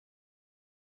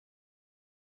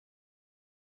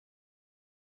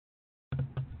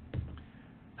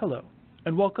Hello,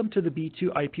 and welcome to the B2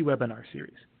 IP webinar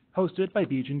series, hosted by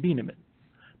Bejin Bieneman.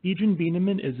 Bejin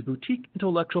Bieneman is a boutique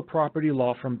intellectual property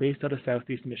law firm based out of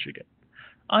Southeast Michigan.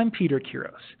 I'm Peter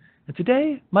Kiros, and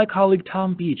today my colleague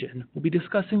Tom Bejin will be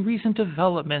discussing recent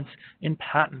developments in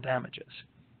patent damages.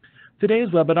 Today's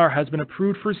webinar has been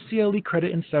approved for CLE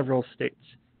credit in several states.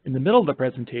 In the middle of the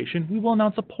presentation, we will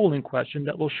announce a polling question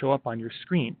that will show up on your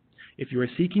screen. If you are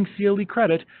seeking CLE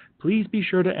credit, please be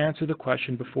sure to answer the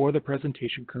question before the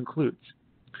presentation concludes.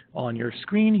 On your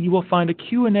screen, you will find a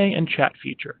Q&A and chat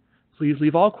feature. Please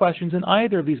leave all questions in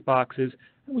either of these boxes,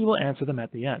 and we will answer them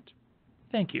at the end.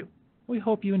 Thank you. We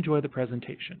hope you enjoy the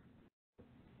presentation.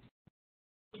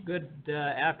 Good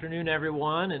afternoon,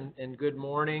 everyone, and good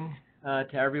morning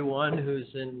to everyone who's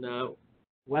in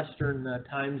Western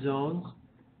time zones.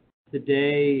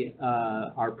 Today,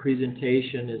 our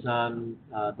presentation is on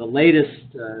the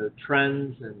latest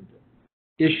trends and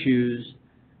issues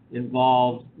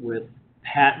involved with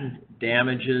patent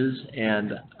damages,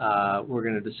 and we're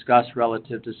going to discuss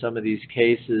relative to some of these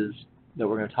cases that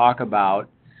we're going to talk about,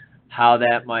 how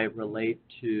that might relate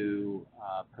to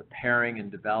preparing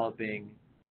and developing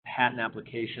patent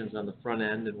applications on the front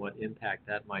end and what impact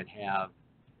that might have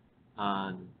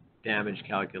on damage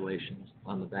calculations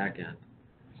on the back end.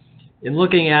 In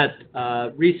looking at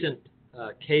recent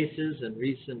cases and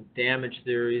recent damage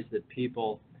theories that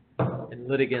people and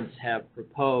litigants have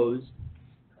proposed,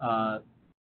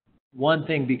 one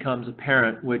thing becomes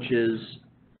apparent, which is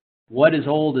what is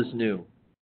old is new.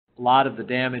 A lot of the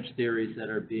damage theories that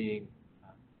are being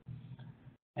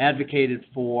advocated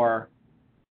for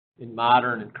in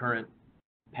modern and current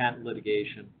patent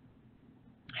litigation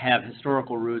have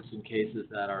historical roots in cases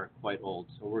that are quite old.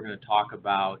 So we're going to talk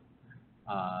about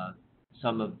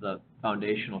some of the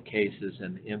foundational cases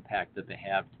and the impact that they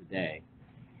have today,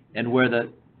 and where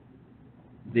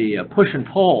the push and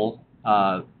pull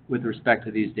with respect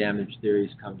to these damage theories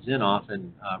comes in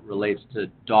often relates to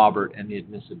Daubert and the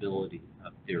admissibility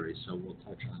of theories. So we'll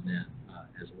touch on that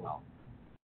as well.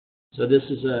 So this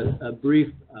is a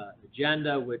brief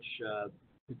agenda, which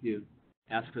if you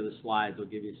ask for the slides, will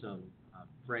give you some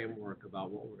framework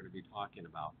about what we're going to be talking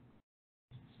about.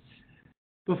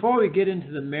 Before we get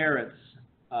into the merits,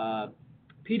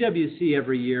 PwC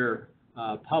every year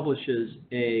publishes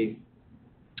a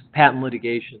patent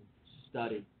litigation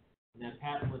study. And that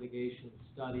patent litigation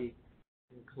study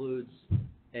includes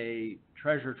a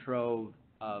treasure trove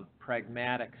of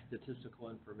pragmatic statistical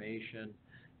information,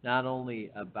 not only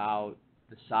about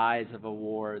the size of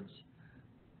awards,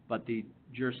 but the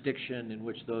jurisdiction in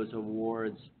which those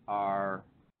awards are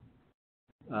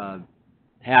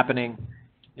happening,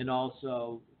 and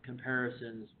also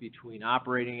comparisons between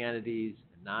operating entities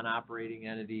and non-operating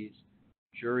entities,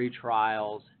 jury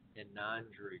trials, and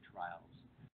non-jury trials.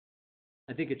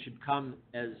 I think it should come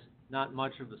as not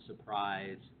much of a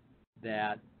surprise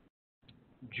that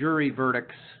jury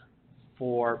verdicts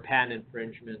for patent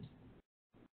infringement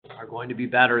are going to be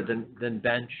better than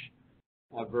bench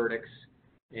verdicts.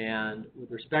 And with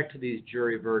respect to these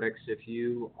jury verdicts, if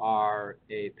you are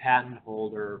a patent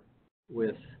holder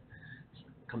with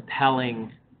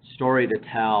compelling story to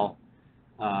tell,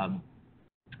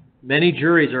 many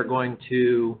juries are going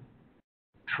to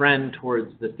trend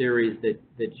towards the theories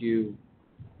that you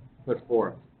put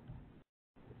forth.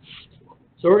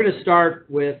 So we're going to start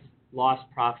with lost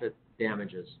profit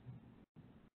damages.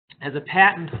 As a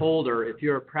patent holder, if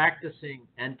you're a practicing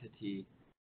entity,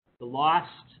 the lost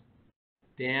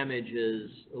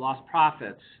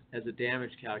profits as a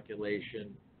damage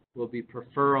calculation will be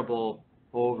preferable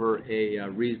over a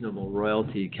reasonable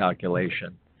royalty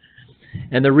calculation.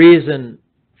 And the reason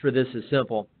for this is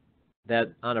simple,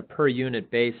 that on a per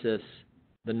unit basis,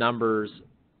 the numbers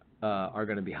are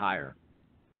going to be higher.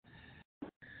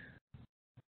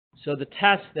 So the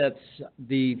test that's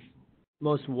the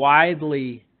most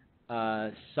widely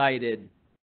cited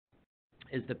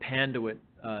is the Panduit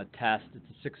test.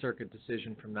 It's a Sixth Circuit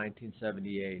decision from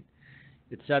 1978.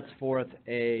 It sets forth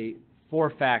a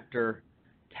four-factor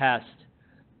test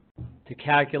to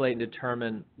calculate and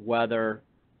determine whether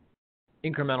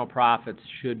incremental profits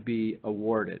should be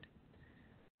awarded.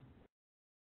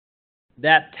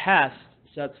 That test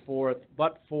sets forth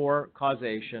but for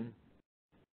causation.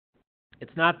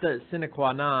 It's not the sine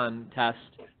qua non test,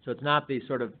 so it's not the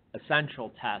sort of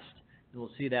essential test, and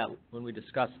we'll see that when we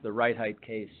discuss the Right Height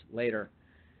case later.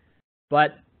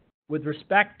 But with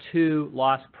respect to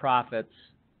lost profits,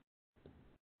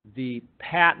 the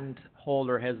patent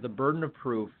holder has the burden of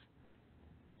proof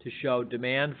to show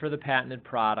demand for the patented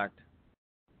product,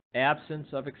 absence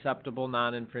of acceptable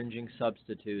non-infringing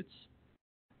substitutes,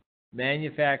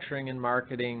 manufacturing and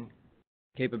marketing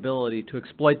capability to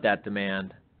exploit that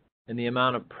demand and the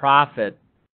amount of profit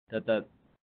that the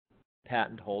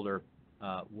patent holder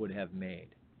would have made.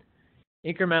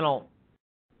 Incremental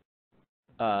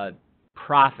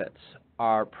profits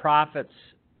are profits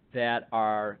that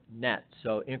are net.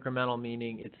 So incremental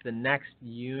meaning it's the next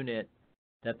unit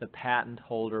that the patent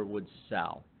holder would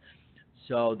sell.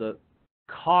 So the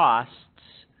costs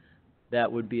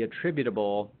that would be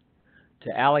attributable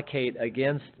to allocate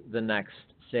against the next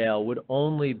sale would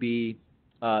only be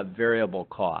variable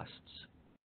costs.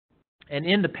 And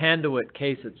in the Panduit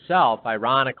case itself,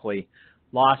 ironically,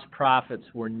 lost profits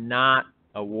were not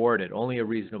awarded. Only a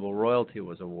reasonable royalty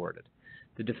was awarded.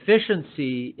 The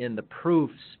deficiency in the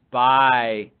proofs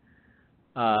by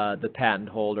the patent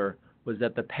holder was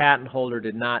that the patent holder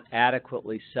did not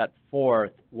adequately set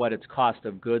forth what its cost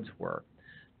of goods were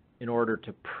in order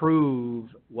to prove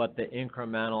what the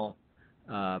incremental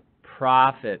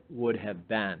profit would have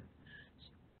been.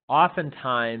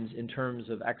 Oftentimes, in terms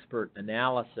of expert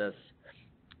analysis,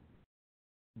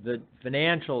 the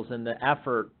financials and the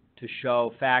effort to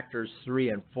show factors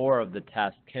 3 and 4 of the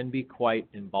test can be quite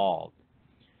involved,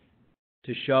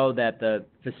 to show that the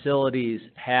facilities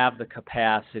have the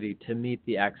capacity to meet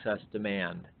the excess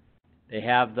demand. They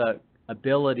have the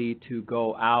ability to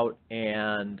go out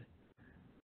and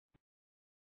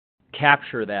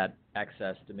capture that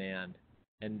excess demand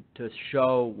and to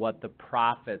show what the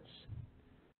profits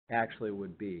actually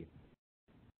would be.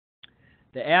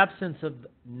 The absence of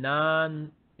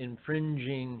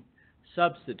non-infringing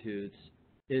substitutes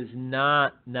is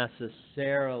not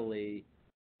necessarily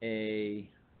a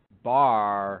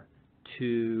bar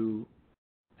to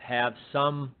have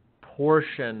some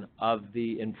portion of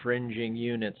the infringing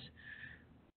units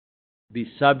be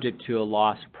subject to a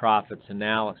lost profits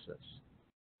analysis.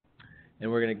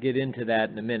 And we're going to get into that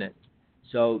in a minute.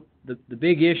 So the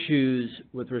big issues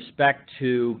with respect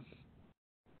to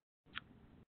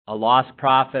a lost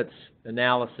profits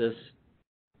analysis,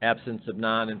 absence of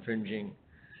non-infringing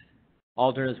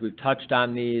alternates, we've touched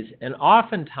on these, and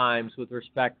oftentimes with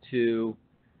respect to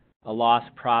a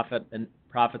lost profits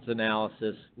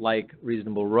analysis like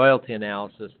reasonable royalty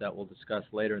analysis that we'll discuss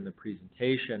later in the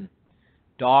presentation,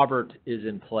 Daubert is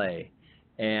in play.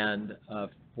 And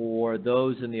for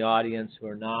those in the audience who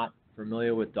are not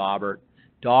familiar with Daubert,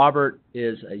 Daubert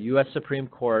is a U.S. Supreme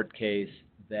Court case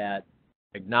that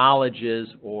acknowledges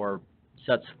or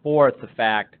sets forth the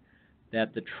fact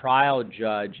that the trial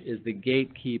judge is the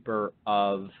gatekeeper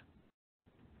of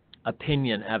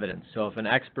opinion evidence. So if an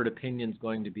expert opinion is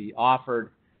going to be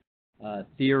offered,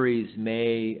 theories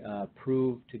may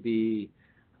prove to be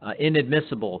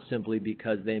inadmissible simply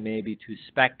because they may be too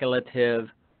speculative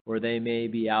or they may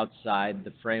be outside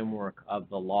the framework of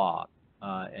the law.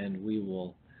 And we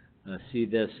will see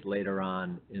this later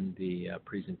on in the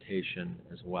presentation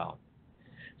as well.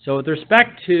 So with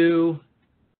respect to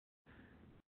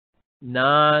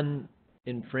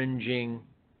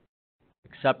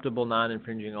acceptable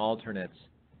non-infringing alternates,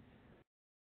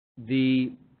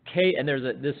 the case, and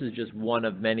this is just one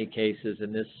of many cases,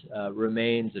 and this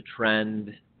remains a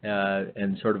trend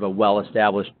and sort of a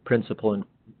well-established principle in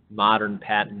modern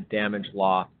patent damage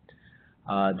law.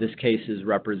 This case is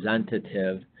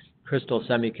representative. Crystal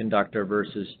Semiconductor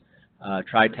versus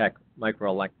Tritech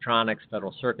Microelectronics,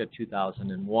 Federal Circuit,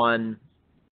 2001.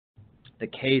 The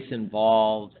case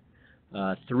involved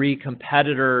 3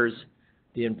 competitors.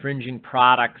 The infringing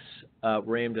products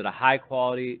were aimed at a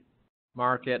high-quality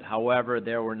market. However,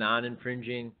 there were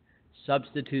non-infringing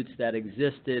substitutes that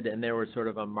existed, and there was sort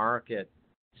of a market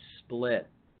split.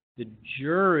 The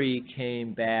jury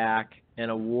came back and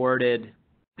awarded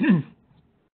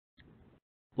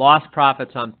lost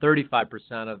profits on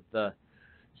 35% of the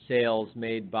sales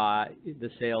made by the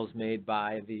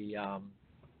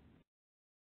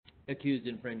accused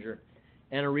infringer,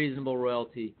 and a reasonable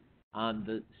royalty on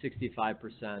the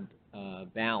 65%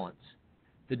 balance.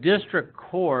 The district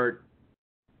court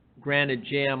granted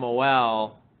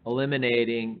JMOL,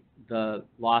 eliminating the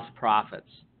lost profits.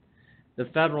 The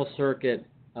Federal Circuit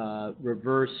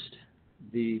reversed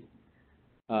the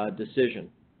decision.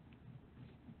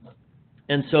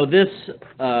 And so this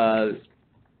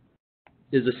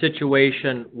is a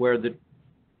situation where the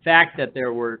fact that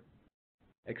there were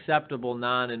acceptable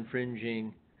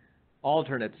non-infringing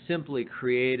alternates simply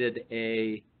created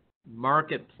a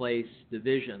marketplace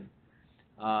division.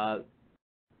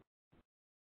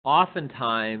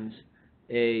 Oftentimes,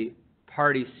 a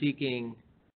party seeking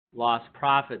lost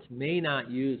profits may not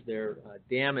use their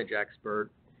damage expert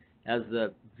as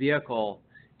the vehicle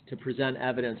to present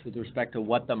evidence with respect to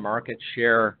what the market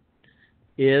share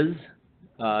is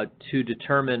to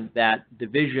determine that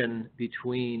division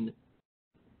between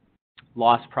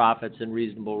lost profits and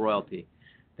reasonable royalty.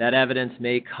 That evidence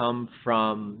may come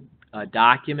from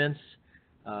documents.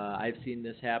 I've seen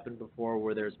this happen before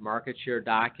where there's market share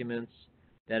documents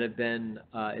that have been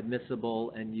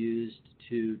admissible and used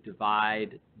to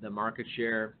divide the market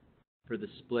share for the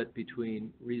split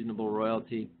between reasonable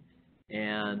royalty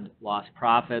and lost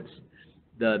profits.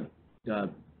 The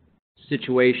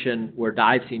situation where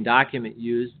I've seen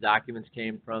documents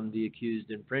came from the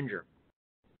accused infringer.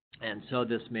 And so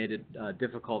this made it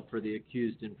difficult for the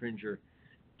accused infringer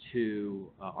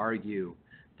to argue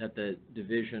that the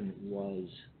division was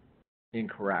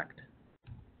incorrect.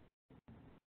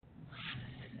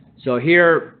 So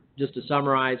here, just to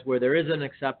summarize, where there is an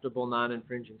acceptable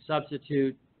non-infringing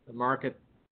substitute, the market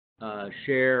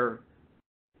share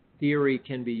theory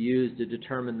can be used to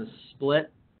determine the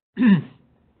split.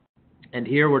 And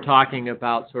here we're talking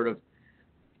about sort of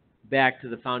back to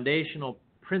the foundational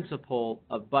principle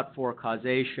of but-for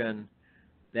causation,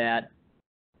 that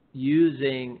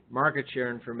using market share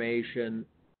information,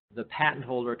 the patent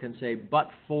holder can say, but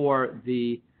for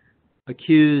the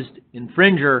accused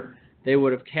infringer, they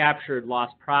would have captured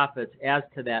lost profits as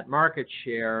to that market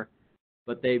share,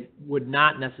 but they would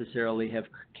not necessarily have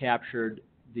captured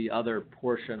the other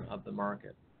portion of the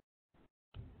market.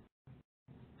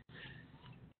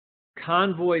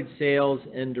 Convoyed sales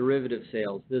and derivative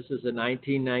sales. This is a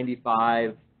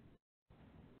 1995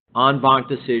 en banc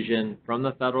decision from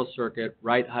the Federal Circuit,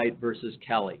 Right-Height versus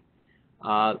Kelly.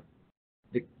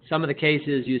 Some of the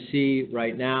cases you see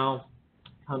right now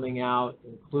coming out,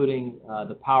 including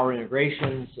the Power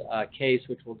Integrations case,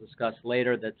 which we'll discuss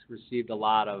later, that's received a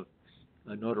lot of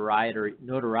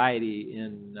notoriety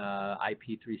in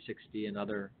IP 360 and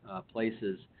other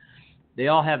places. They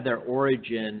all have their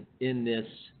origin in this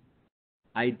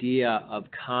idea of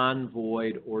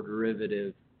convoyed or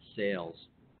derivative sales.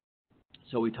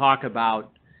 So we talk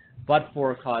about but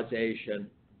for causation,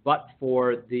 but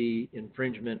for the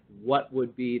infringement, what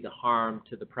would be the harm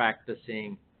to the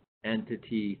practicing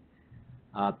entity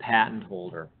patent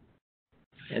holder?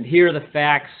 And here the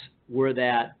facts were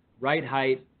that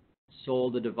Right-Height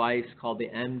sold a device called the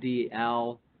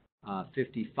MDL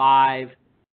 55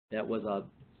 that was a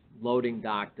loading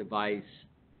dock device.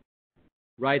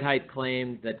 Right-Height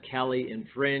claimed that Kelly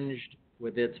infringed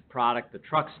with its product, the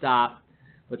truck stop,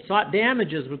 but sought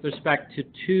damages with respect to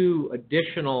two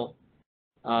additional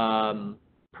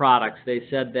products. They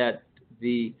said that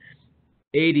the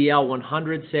ADL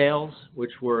 100 sales,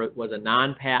 which was a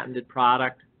non-patented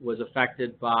product, was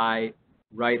affected by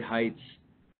Right-Height's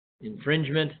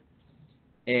infringement,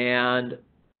 and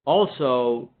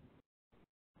also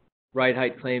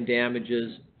Right-Height claimed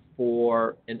damages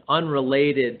for an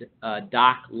unrelated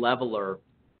dock leveler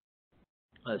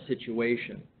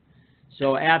situation.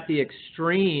 So at the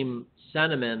extreme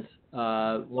sentiment,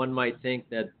 one might think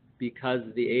that because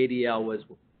the ADL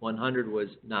 100 was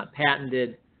not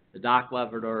patented, the dock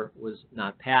leveler was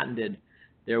not patented,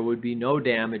 there would be no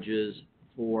damages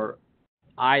for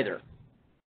either.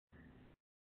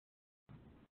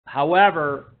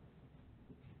 However,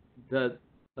 the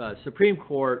Supreme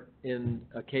Court in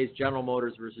a case General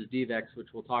Motors versus DVEX, which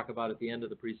we'll talk about at the end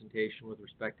of the presentation with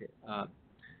respect to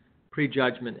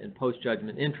prejudgment and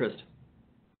post-judgment interest,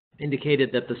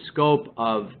 indicated that the scope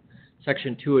of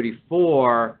Section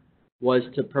 284 was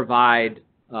to provide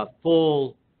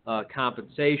full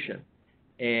compensation.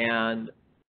 And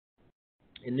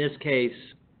in this case,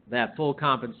 that full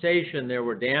compensation, there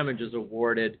were damages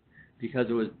awarded because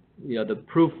it was, the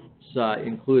proofs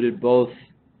included both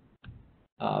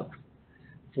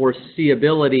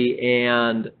foreseeability,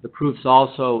 and the proofs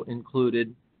also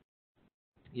included,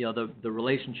 the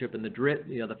relationship and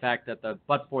the fact that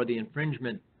but for the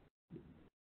infringement,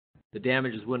 the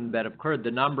damages wouldn't have occurred.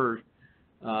 The number,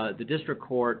 the district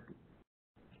court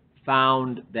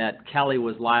found that Kelly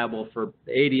was liable for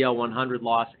the ADL 100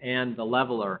 loss and the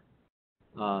leveler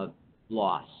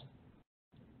loss.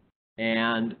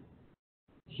 And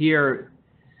here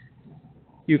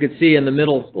you can see in the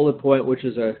middle bullet point, which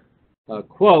is a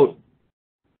quote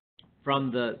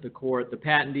from the court, the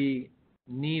patentee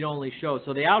need only show.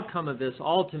 So the outcome of this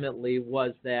ultimately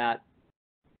was that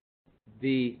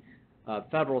the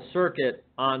Federal Circuit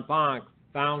en banc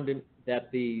found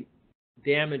that the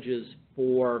damages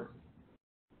for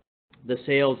the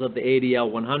sales of the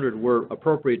ADL 100 were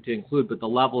appropriate to include, but the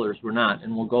levelers were not.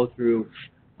 And we'll go through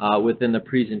within the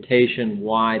presentation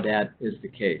why that is the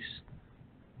case.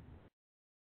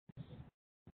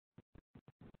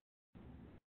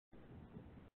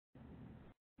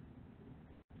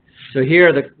 So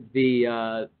here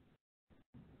the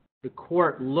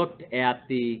court looked at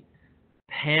the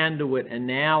Panduit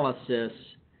analysis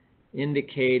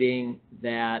indicating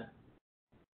that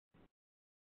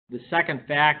the second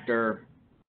factor,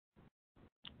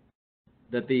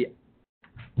 that the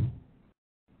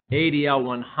ADL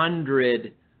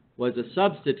 100 was a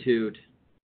substitute,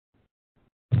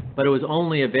 but it was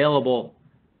only available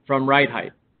from right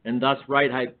height, and thus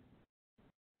right height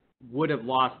would have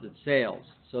lost its sales.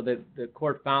 So the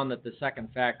court found that the second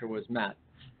factor was met.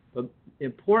 But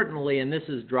importantly, and this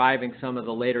is driving some of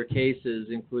the later cases,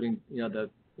 including the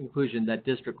conclusion that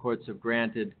district courts have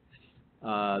granted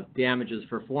damages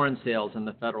for foreign sales and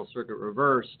the Federal Circuit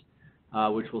reversed,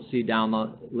 which we'll see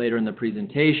later in the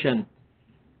presentation.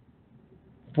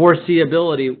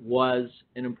 Foreseeability was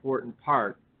an important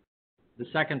part. The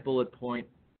second bullet point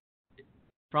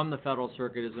from the Federal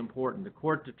Circuit is important. The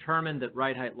court determined that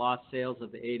right height lost sales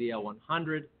of the ADL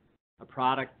 100, a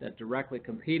product that directly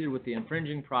competed with the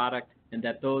infringing product, and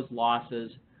that those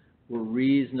losses were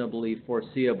reasonably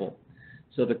foreseeable.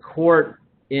 So the court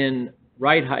in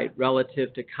right height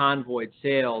relative to convoyed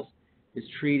sales is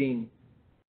treating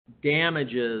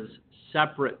damages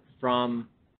separate from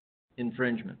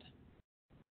infringement.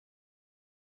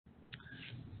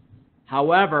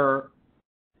 However,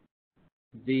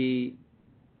 the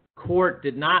court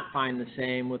did not find the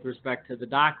same with respect to the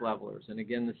dock levelers. And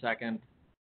again, the second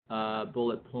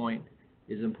bullet point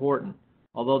is important.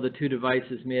 Although the two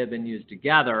devices may have been used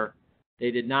together,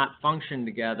 they did not function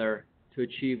together to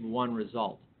achieve one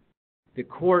result. The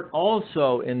court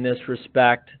also, in this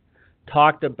respect,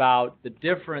 talked about the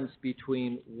difference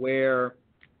between where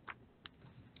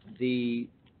the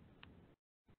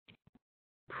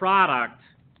product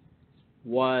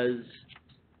was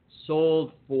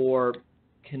sold for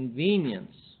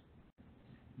convenience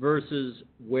versus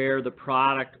where the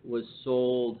product was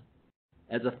sold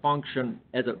as a function,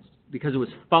 because it was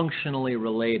functionally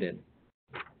related.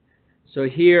 So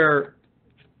here,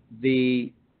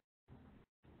 the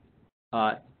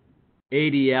ADL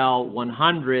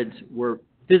 100s were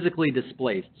physically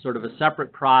displaced, sort of a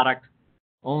separate product,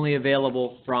 only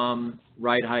available from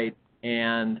right height,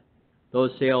 and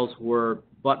those sales were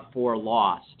but for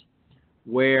lost.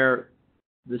 Where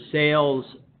the sales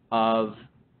of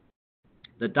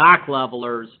the dock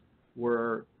levelers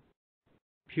were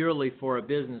purely for a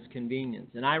business convenience.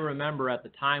 And I remember at the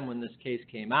time when this case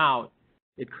came out,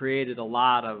 it created a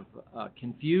lot of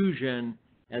confusion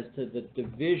as to the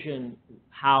division,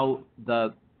 how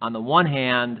on the one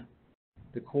hand,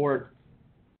 the court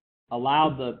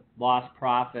allowed the lost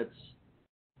profits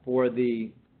for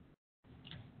the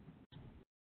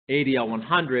ADL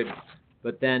 100,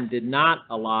 but then did not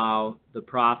allow the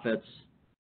profits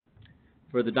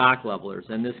for the dock levelers.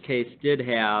 And this case did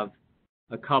have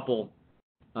a couple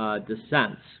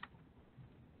dissents.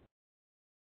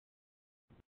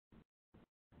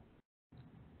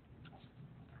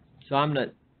 So I'm going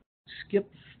to skip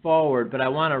forward, but I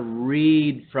want to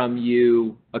read from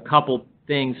you a couple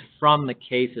things from the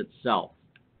case itself.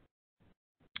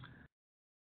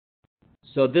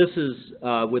 So this is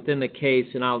within the case,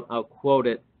 and I'll quote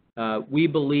it. We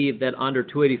believe that under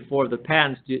 284 of the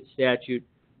patent statute,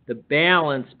 the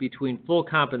balance between full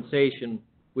compensation,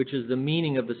 which is the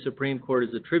meaning of the Supreme Court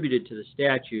is attributed to the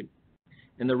statute,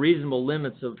 and the reasonable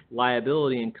limits of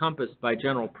liability encompassed by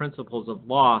general principles of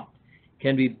law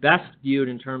can be best viewed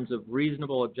in terms of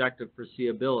reasonable objective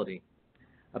foreseeability.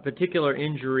 A particular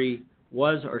injury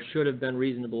was or should have been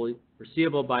reasonably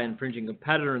foreseeable by an infringing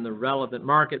competitor in the relevant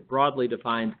market, broadly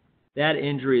defined. That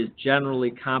injury is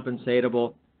generally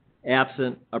compensatable,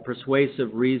 absent a persuasive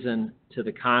reason to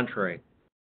the contrary.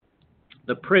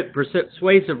 The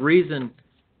persuasive reason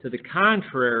to the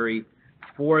contrary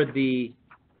for the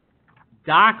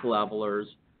dock levelers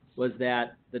was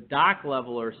that the dock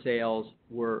leveler sales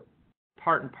were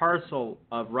part and parcel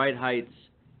of right height's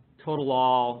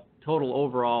total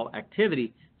overall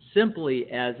activity, simply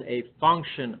as a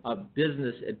function of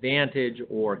business advantage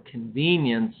or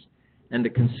convenience, and the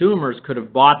consumers could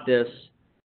have bought this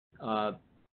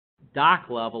dock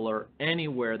leveler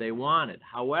anywhere they wanted.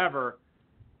 However,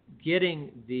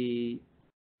 getting the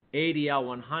ADL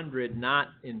 100 not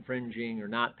infringing or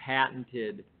not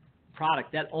patented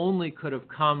product, that only could have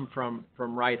come from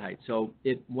right height. So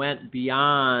it went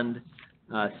beyond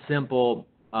simple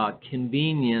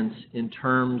convenience in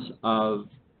terms of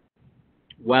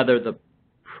whether the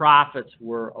profits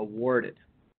were awarded.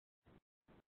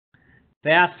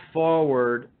 Fast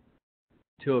forward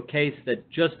to a case that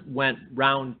just went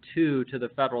round 2 to the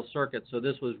Federal Circuit. So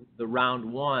this was the round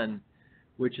 1,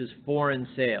 which is foreign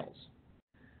sales.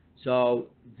 So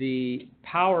the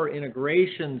power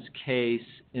integrations case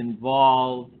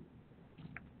involved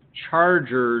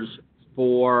chargers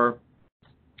for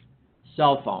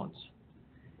cell phones.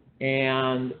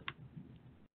 And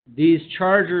these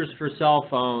chargers for cell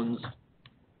phones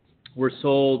were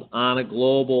sold on a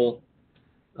global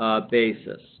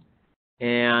basis.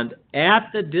 And at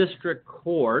the district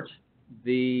court,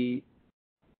 the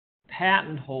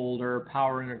patent holder,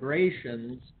 Power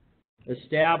Integrations,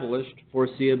 established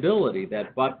foreseeability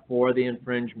that but for the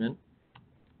infringement,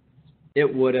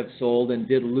 it would have sold and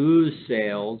did lose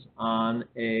sales on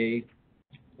a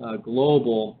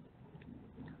global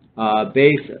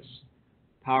basis.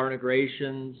 Power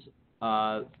Integrations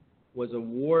was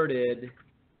awarded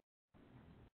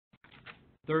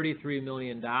 $33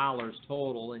 million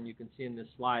total, and you can see in this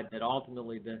slide that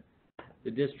ultimately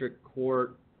the district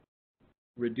court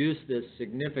reduced this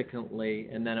significantly,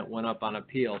 and then it went up on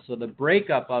appeal. So the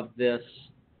breakup of this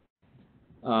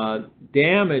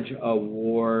damage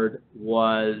award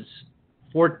was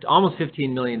almost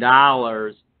 $15 million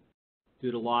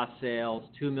due to lost sales,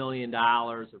 $2 million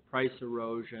of price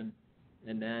erosion,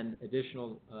 and then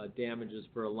additional damages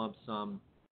for a lump sum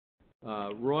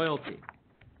royalty.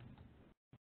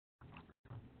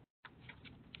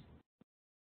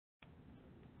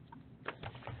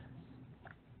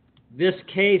 This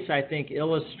case, I think,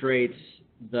 illustrates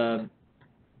the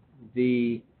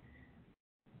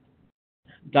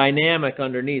dynamic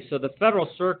underneath. So the Federal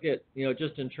Circuit,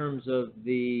 just in terms of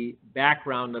the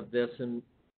background of this, and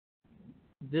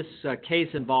this case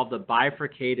involved a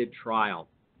bifurcated trial.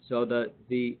 So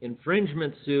the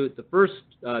infringement suit, the first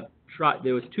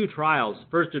there was two trials,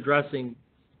 first addressing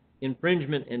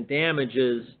infringement and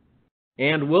damages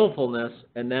and willfulness,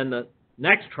 and then the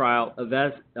next trial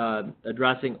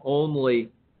addressing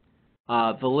only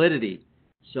validity.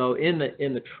 So in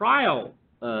the trial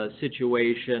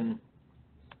situation,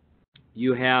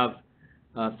 you have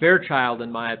Fairchild, in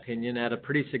my opinion, at a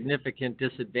pretty significant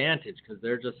disadvantage because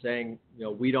they're just saying,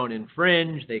 we don't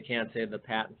infringe. They can't say the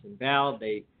patent's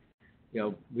invalid.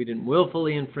 We didn't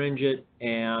willfully infringe it,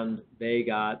 and they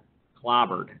got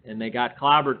clobbered. And they got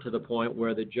clobbered to the point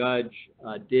where the judge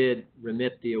did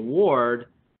remit the award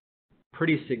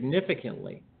pretty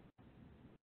significantly.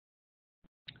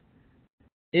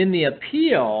 In the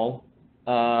appeal,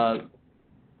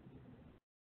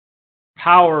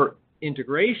 Power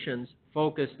Integrations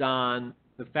focused on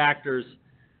the factors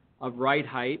of right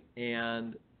height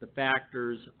and the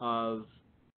factors of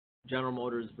General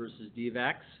Motors versus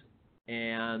DVEX,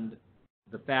 and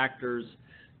the factors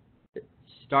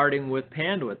starting with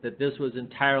Panduit, that this was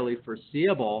entirely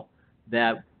foreseeable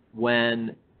that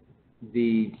when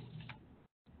the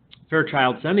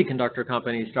Fairchild Semiconductor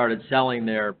Company started selling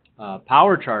their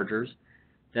power chargers,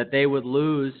 that they would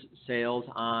lose sales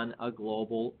on a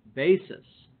global basis.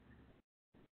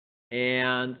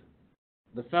 And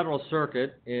the Federal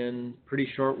Circuit, in pretty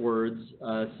short words,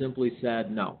 simply said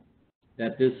no,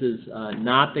 that this is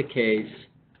not the case.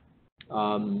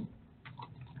 The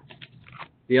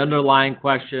underlying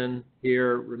question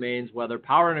here remains whether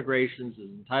Power Integrations is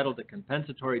entitled to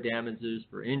compensatory damages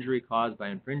for injury caused by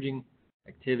infringing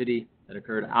activity that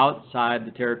occurred outside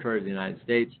the territory of the United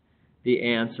States. The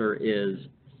answer is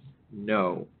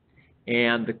no.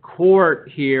 And the court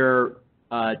here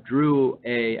drew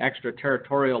a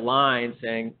extraterritorial line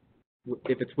saying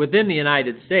if it's within the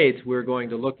United States, we're going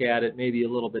to look at it maybe a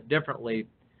little bit differently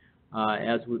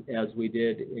as we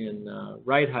did in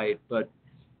right height. But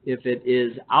if it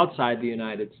is outside the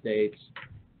United States,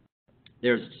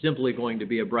 there's simply going to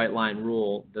be a bright line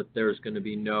rule that there's going to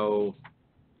be no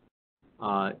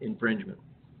infringement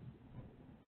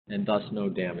and thus no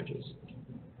damages.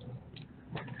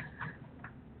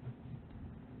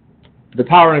 The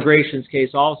Power Integrations case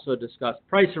also discussed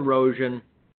price erosion,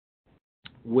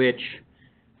 which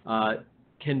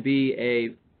can be a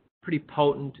pretty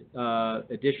potent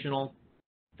additional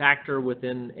factor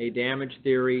within a damage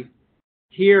theory.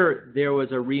 Here, there was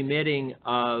a remitting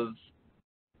of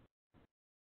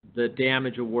the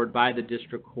damage award by the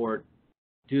district court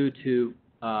due to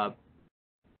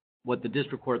what the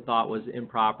district court thought was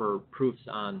improper proofs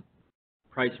on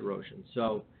price erosion.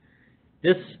 So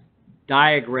this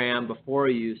diagram before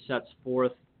you sets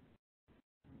forth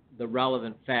the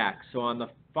relevant facts. So on the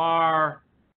far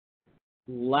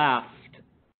left,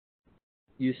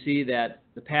 you see that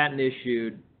the patent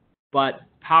issued, but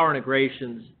Power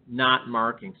Integrations not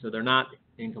marking. So they're not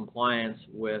in compliance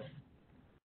with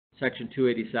Section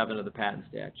 287 of the patent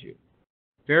statute.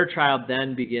 Fairchild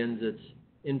then begins its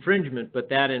infringement, but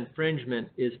that infringement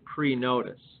is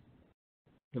pre-notice.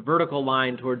 The vertical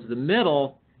line towards the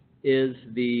middle is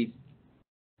the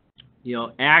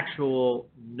actual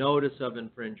notice of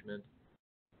infringement,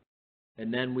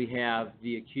 and then we have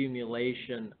the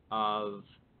accumulation of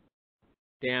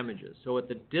damages. So what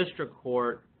the district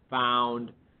court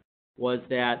found was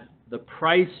that the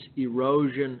price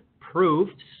erosion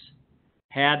proofs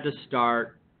had to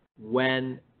start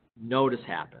when notice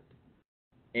happened.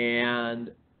 And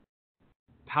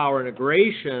Power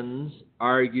Integrations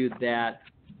argued that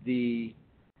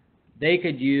they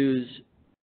could use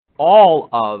all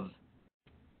of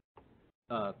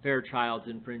Fairchild's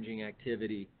infringing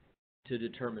activity to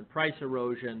determine price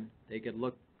erosion. They could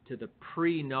look to the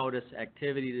pre-notice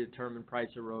activity to determine price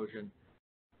erosion,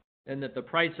 and that the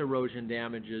price erosion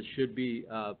damages should be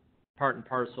part and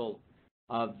parcel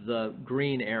of the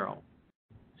green arrow,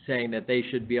 saying that they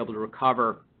should be able to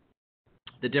recover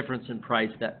the difference in price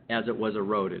that as it was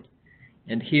eroded.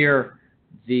 And here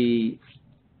the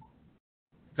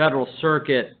Federal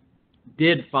Circuit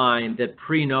did find that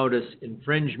pre-notice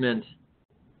infringement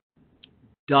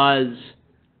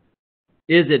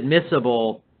is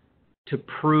admissible to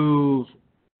prove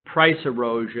price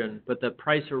erosion, but the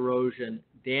price erosion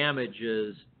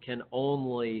damages can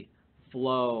only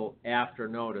flow after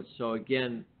notice. So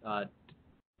again,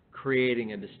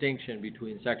 creating a distinction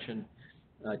between Section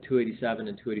 287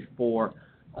 and 284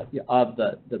 of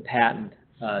the patent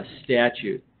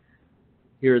statute.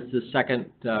 Here's the second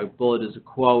bullet is a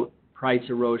quote: price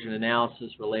erosion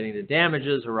analysis relating to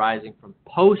damages arising from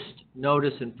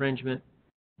post-notice infringement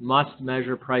must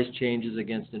measure price changes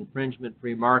against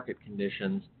infringement-free market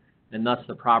conditions, and thus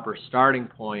the proper starting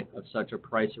point of such a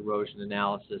price erosion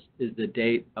analysis is the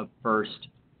date of first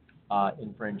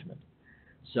infringement.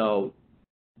 So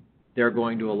they're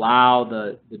going to allow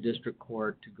the district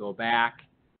court to go back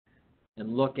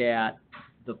and look at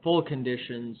the full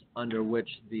conditions under which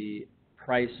the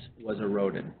price was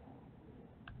eroded.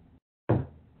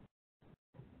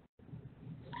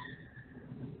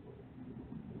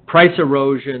 Price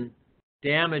erosion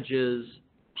damages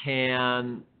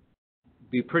can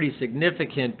be pretty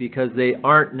significant because they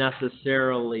aren't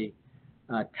necessarily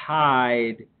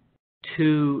tied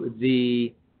to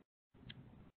the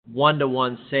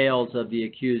one-to-one sales of the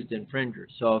accused infringer.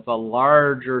 So if a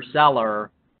larger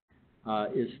seller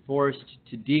is forced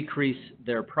to decrease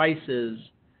their prices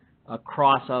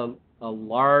across a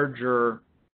larger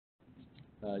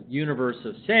universe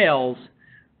of sales,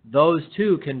 those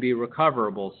too can be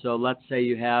recoverable. So let's say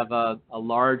you have a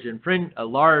large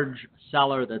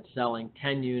seller that's selling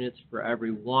 10 units for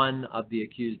every one of the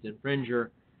accused infringer,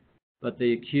 but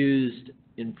the accused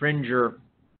infringer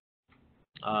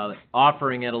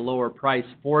offering at a lower price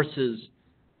forces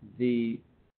the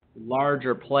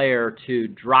larger player to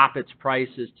drop its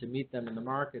prices to meet them in the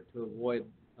market to avoid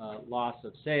loss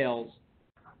of sales.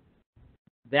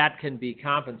 That can be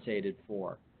compensated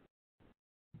for.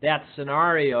 That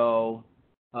scenario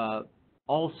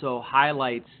also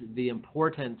highlights the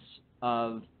importance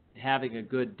of having a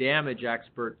good damage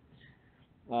expert,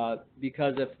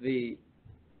 because if the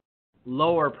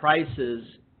lower prices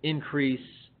increase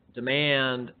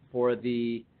demand for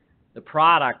the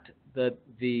product,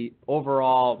 the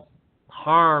overall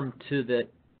harm to the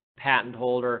patent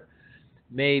holder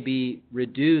may be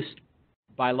reduced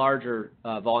by larger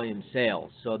volume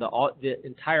sales. So the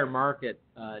entire market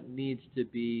needs to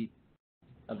be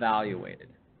evaluated.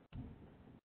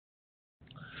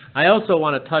 I also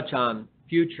want to touch on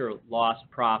future lost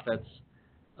profits,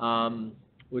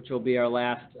 which will be our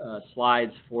last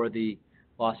slides for the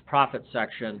lost profit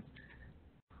section.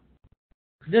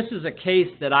 This is a case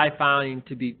that I find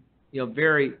to be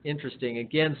very interesting.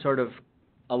 Again, sort of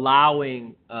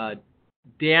allowing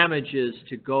damages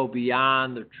to go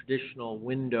beyond the traditional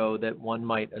window that one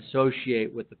might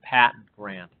associate with the patent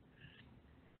grant.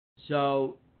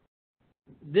 So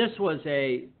this was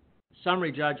a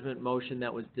summary judgment motion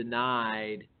that was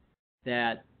denied.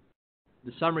 That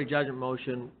the summary judgment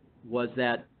motion was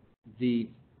that the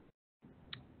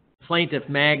plaintiff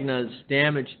Magna's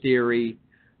damage theory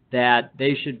that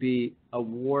they should be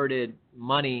awarded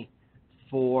money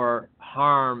for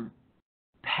harm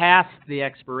past the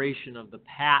expiration of the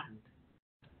patent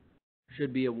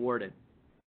should be awarded.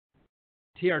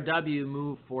 TRW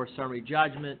moved for summary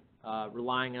judgment,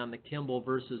 relying on the Kimball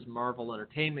versus Marvel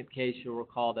Entertainment case. You'll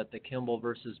recall that the Kimball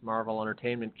versus Marvel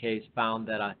Entertainment case found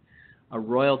that a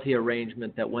royalty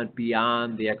arrangement that went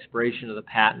beyond the expiration of the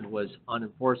patent was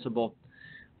unenforceable.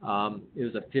 It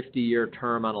was a 50-year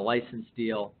term on a license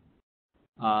deal.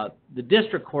 The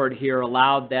district court here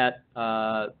allowed that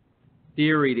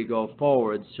theory to go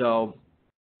forward. So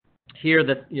here,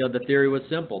 the theory was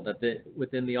simple: that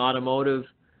within the automotive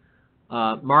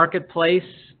marketplace,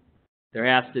 there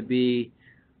has to be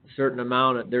a certain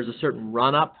amount. There's a certain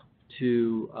run-up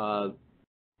to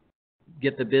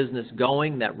get the business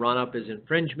going. That run-up is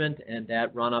infringement, and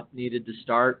that run-up needed to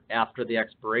start after the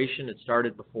expiration. It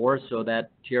started before, so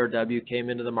that TRW came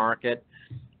into the market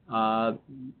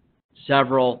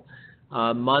several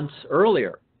months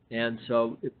earlier. And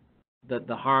so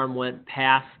the harm went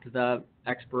past the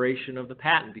expiration of the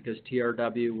patent because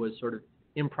TRW was sort of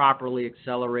improperly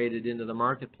accelerated into the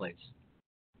marketplace.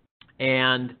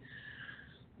 And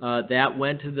that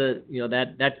went to the,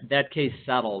 that case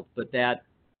settled, but that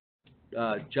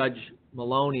Judge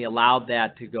Maloney allowed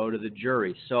that to go to the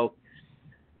jury. So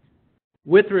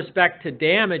with respect to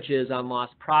damages on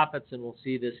lost profits, and we'll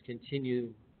see this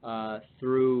continue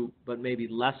through, but maybe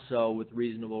less so with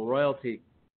reasonable royalty,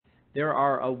 there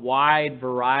are a wide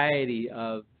variety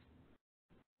of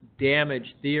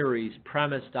damage theories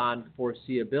premised on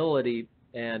foreseeability,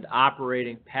 and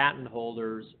operating patent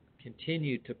holders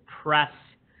continue to press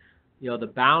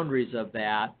the boundaries of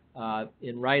that.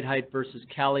 In Reitheit versus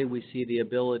Kelly, we see the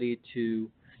ability to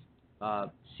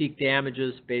seek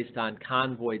damages based on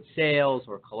convoyed sales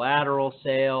or collateral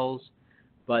sales,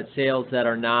 but sales that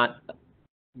are not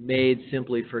made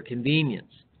simply for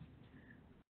convenience.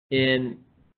 In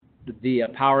the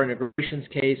power integrations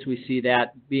case, we see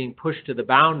that being pushed to the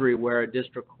boundary where a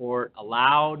district court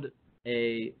allowed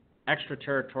a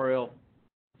extraterritorial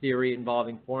theory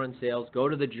involving foreign sales go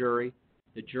to the jury.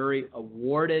 The jury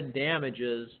awarded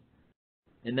damages,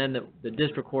 and then the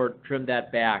district court trimmed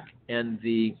that back, and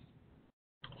the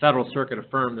Federal Circuit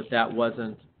affirmed that that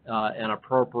wasn't an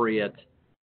appropriate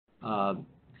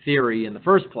theory in the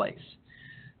first place.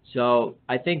 So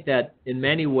I think that in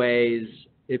many ways,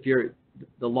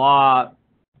 the law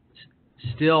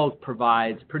still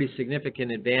provides pretty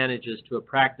significant advantages to a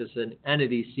practice and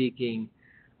entity seeking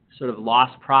sort of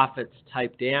lost profits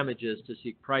type damages to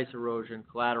seek price erosion,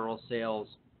 collateral sales,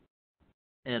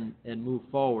 and move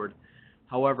forward.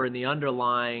 However, in the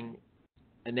underlying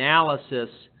analysis,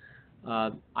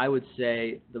 I would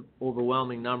say the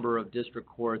overwhelming number of district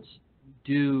courts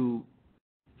do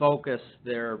focus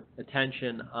their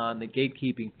attention on the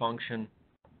gatekeeping function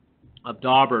of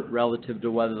Daubert relative to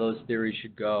whether those theories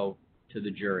should go to the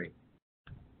jury.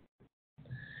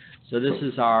 So this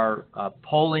is our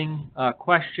polling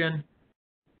question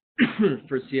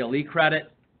for CLE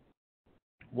credit.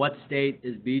 What state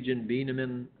is Bejin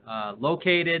Bieneman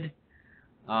located?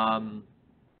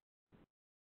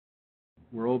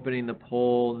 We're opening the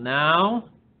poll now.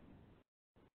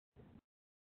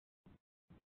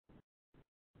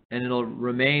 And it'll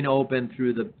remain open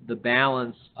through the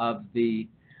balance of the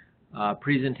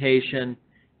presentation,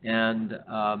 and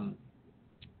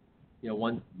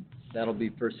one that'll be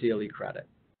for CLE credit.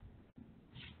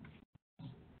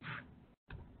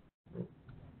 All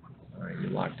right, you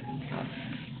locked it up.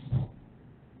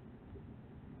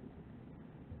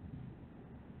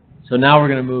 So now we're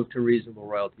going to move to reasonable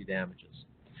royalty damages.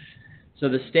 So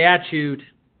the statute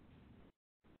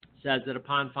says that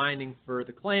upon finding for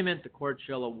the claimant, the court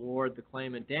shall award the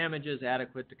claimant damages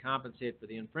adequate to compensate for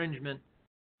the infringement,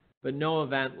 but no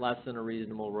event less than a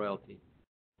reasonable royalty.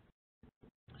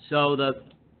 So the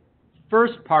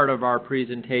first part of our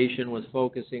presentation was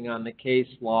focusing on the case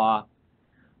law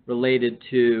related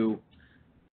to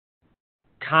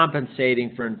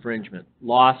compensating for infringement,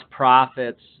 lost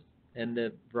profits, and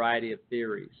the variety of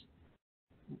theories.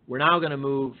 We're now going to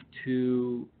move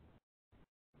to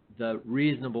the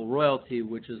reasonable royalty,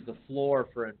 which is the floor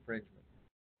for infringement.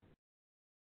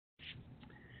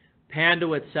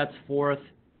 Panduit sets forth,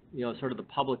 sort of the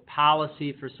public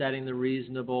policy for setting the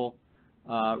reasonable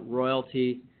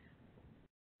royalty,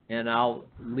 and I'll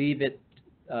leave it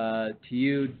to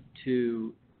you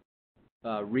to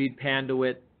read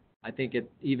Panduit. I think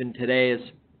it even today is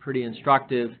pretty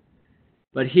instructive.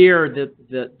 But here,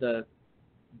 the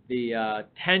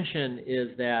tension is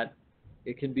that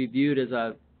it can be viewed as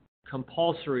a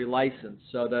compulsory license.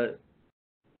 So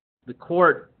the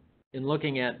court, in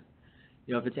looking at,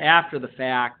 if it's after the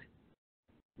fact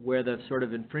where the sort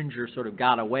of infringer sort of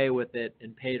got away with it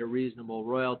and paid a reasonable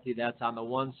royalty, that's on the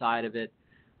one side of it.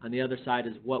 On the other side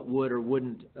is what would or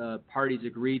wouldn't parties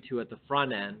agree to at the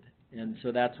front end. And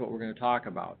so that's what we're going to talk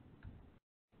about.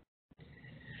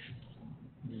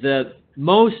 The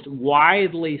most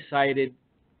widely cited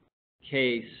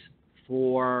case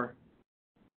for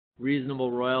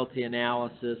reasonable royalty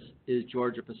analysis is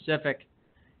Georgia Pacific.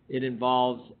 It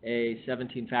involves a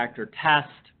 17-factor test.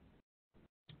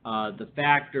 The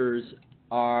factors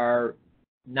are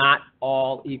not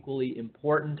all equally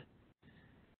important.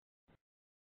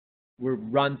 We'll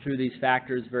run through these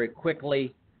factors very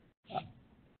quickly.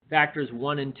 Factors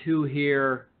 1 and 2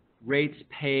 here, rates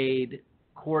paid,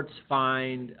 courts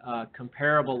fined,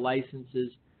 comparable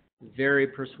licenses. very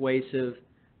persuasive,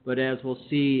 but as we'll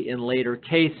see in later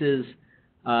cases,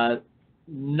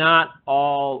 not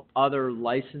all other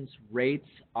license rates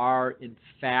are in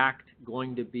fact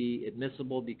going to be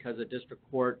admissible, because a district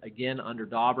court, again, under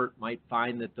Daubert, might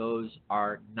find that those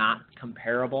are not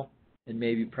comparable and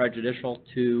may be prejudicial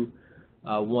to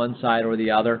one side or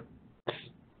the other.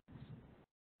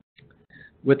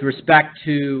 With respect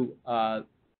to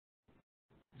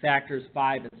factors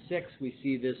 5 and 6, we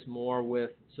see this more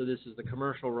with, so this is the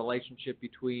commercial relationship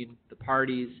between the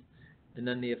parties, and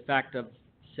then the effect of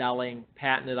selling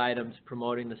patented items,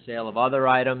 promoting the sale of other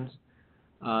items.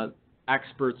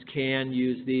 Experts can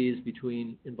use these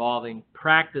involving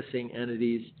practicing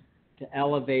entities to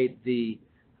elevate the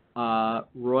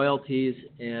royalties,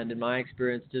 and in my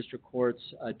experience, district courts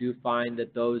do find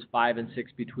that those 5 and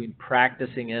 6 between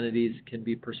practicing entities can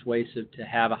be persuasive to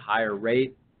have a higher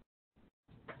rate.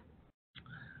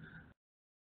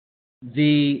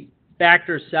 The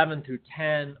factors 7 through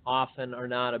 10 often are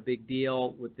not a big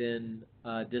deal within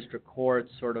district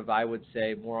courts, sort of, I would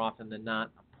say, more often than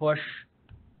not, a push.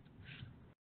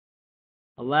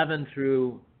 11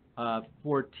 through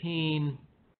 14,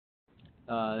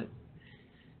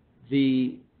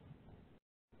 the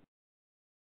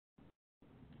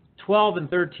 12 and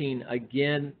 13,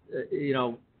 again,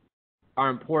 are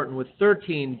important, with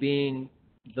 13 being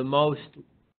the most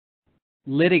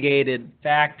litigated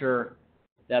factor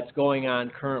that's going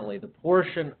on currently. The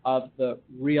portion of the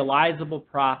realizable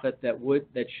profit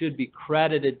that should be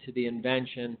credited to the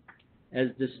invention as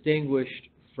distinguished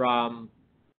from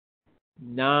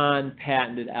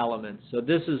non-patented elements. So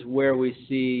this is where we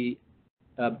see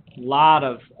a lot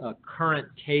of current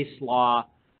case law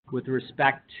with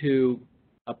respect to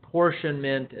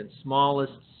apportionment and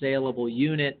smallest saleable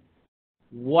unit.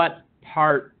 What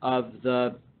part of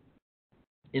the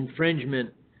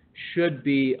infringement should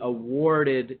be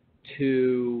awarded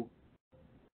to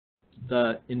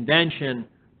the invention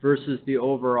versus the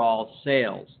overall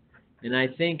sales? And I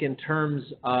think in terms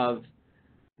of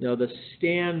the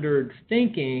standard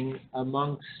thinking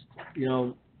amongst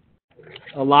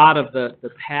a lot of the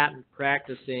patent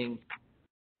practicing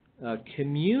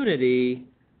community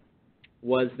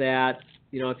was that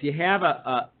if you have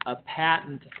a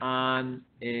patent on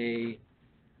a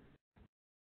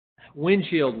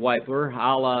windshield wiper,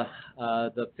 a la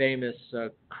the famous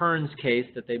Kearns case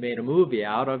that they made a movie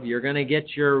out of, you're going to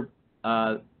get your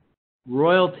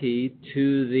royalty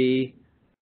to the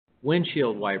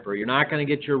windshield wiper. You're not going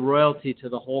to get your royalty to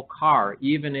the whole car,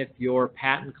 even if your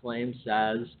patent claim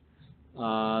says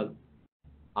I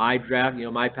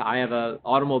have an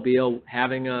automobile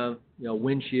having a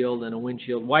windshield and a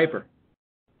windshield wiper.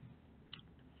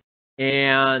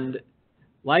 And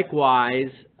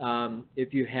likewise,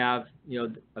 if you have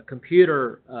a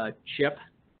computer chip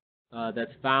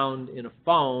that's found in a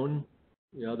phone,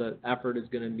 the effort is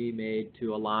going to be made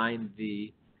to align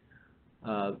the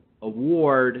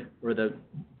award or the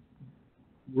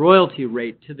royalty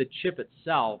rate to the chip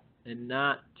itself and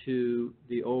not to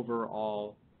the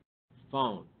overall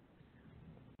phone.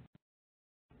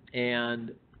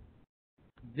 And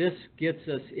this gets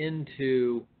us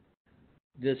into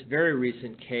this very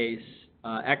recent case,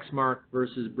 Exmark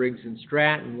versus Briggs and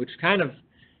Stratton, which kind of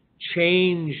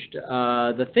changed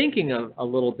the thinking a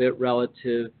little bit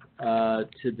relative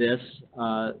to this.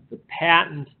 The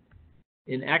patent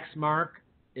in Exmark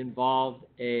involved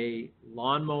a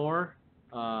lawnmower,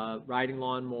 riding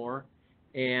lawnmower,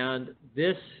 and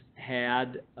this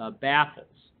had baffles.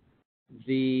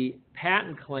 The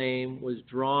patent claim was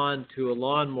drawn to a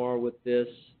lawnmower with this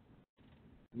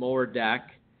mower deck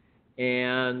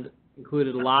and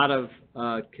included a lot of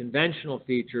conventional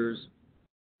features,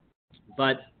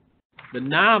 but the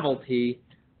novelty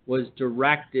was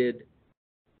directed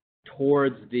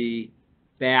towards the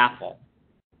baffle.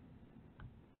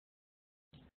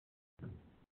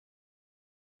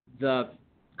 The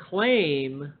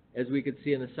claim, as we could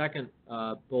see in the second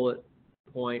bullet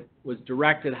point, was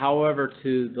directed, however,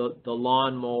 to the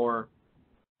lawnmower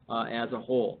as a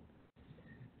whole.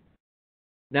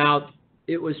 Now,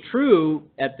 it was true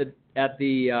at the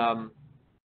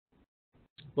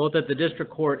both at the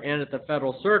district court and at the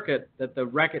federal circuit that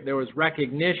there was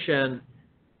recognition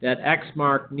that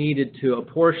Exmark needed to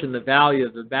apportion the value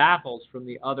of the baffles from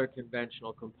the other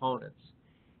conventional components.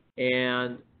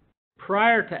 And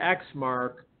prior to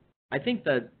Exmark, I think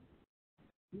the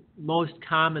most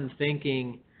common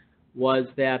thinking was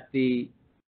that the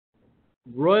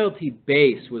royalty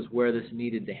base was where this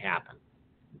needed to happen.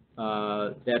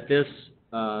 That this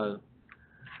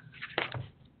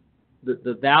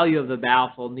the value of the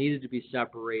baffle needed to be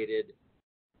separated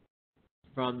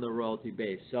from the royalty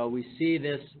base. So we see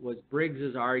this was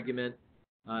Briggs's argument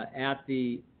at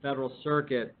the Federal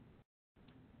Circuit.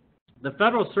 The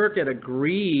Federal Circuit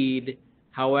agreed,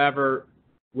 however,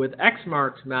 with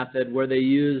Exmark's method, where they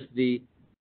used the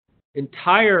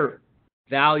entire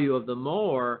value of the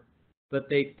mower, but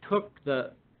they took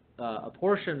the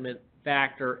apportionment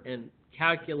factor and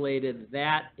calculated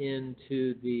that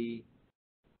into the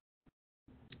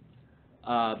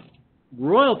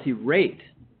royalty rate.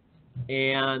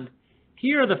 And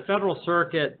here the Federal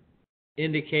Circuit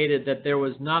indicated that there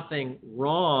was nothing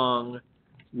wrong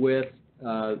with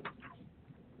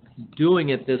doing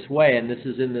it this way, and this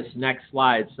is in this next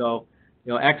slide. So,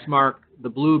 Exmark, the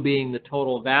blue being the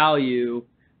total value,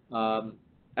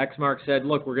 Exmark said,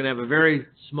 look, we're going to have a very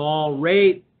small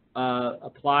rate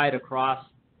applied across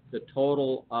the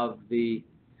total of the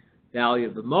value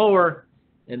of the mower,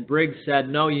 and Briggs said,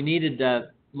 no, you needed to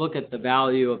look at the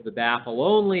value of the baffle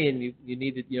only, and you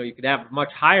needed, you could have a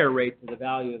much higher rate for the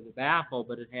value of the baffle,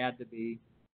 but it had to be,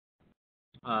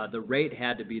 the rate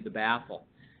had to be the baffle.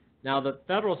 Now, the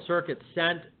Federal Circuit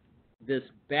sent this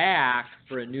back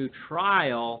for a new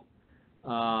trial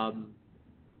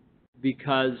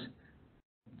because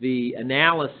the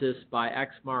analysis by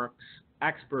Exmark's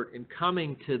expert in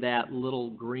coming to that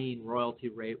little green royalty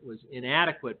rate was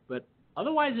inadequate, but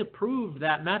otherwise it proved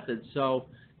that method. So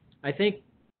I think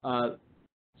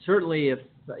certainly if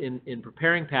in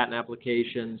preparing patent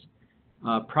applications,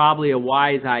 probably a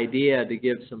wise idea to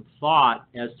give some thought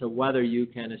as to whether you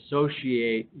can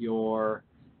associate your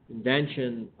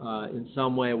invention in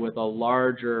some way with a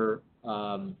larger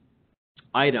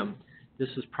item. This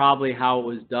is probably how it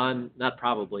was done, not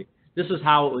probably, this is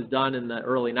how it was done in the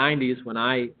early 90s when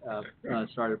I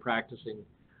started practicing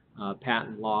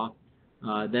patent law.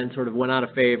 Then sort of went out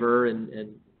of favor,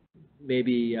 and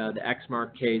maybe the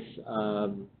Exmark case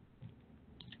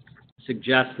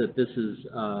suggests that this is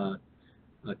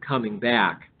coming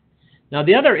back. Now,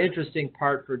 the other interesting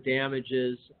part for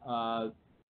damages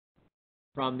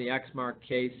from the Exmark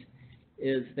case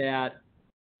is that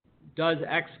does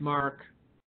Exmark,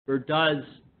 or does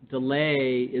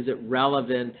delay, is it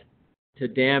relevant to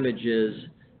damages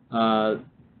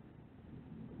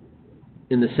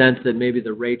in the sense that maybe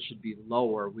the rate should be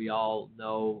lower? We all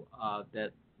know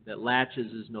that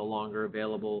latches is no longer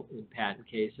available in patent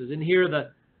cases, and here the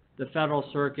Federal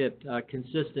Circuit,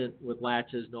 consistent with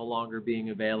latches no longer being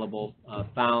available,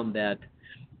 found that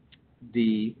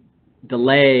the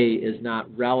delay is not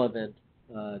relevant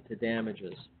to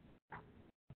damages.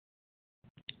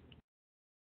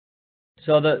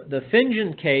 So the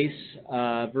Fingen case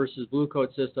versus Blue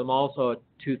Coat System, also a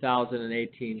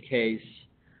 2018 case,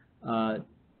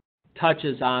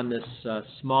 touches on this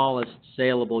smallest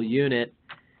saleable unit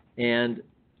and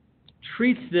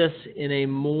treats this in a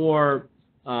more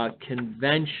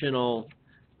conventional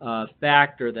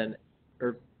factor than,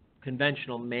 or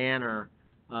conventional manner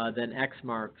than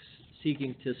Exmark's,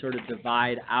 seeking to sort of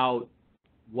divide out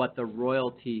what the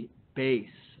royalty base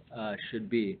should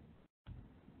be.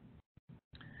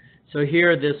 So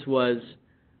here this was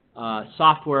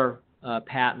software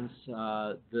patents.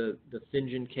 The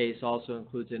Fingen case also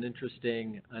includes an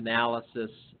interesting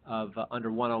analysis of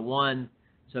under 101.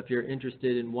 So if you're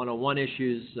interested in 101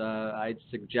 issues, I'd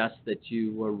suggest that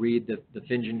you read the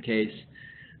Fingen case.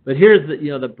 But here's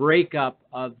the the breakup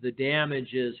of the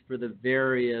damages for the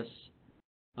various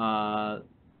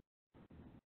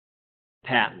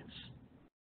patents.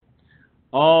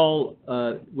 All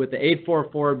with the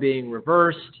 844 being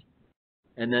reversed,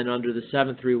 and then under the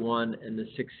 731 and the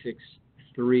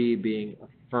 663 being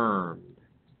affirmed.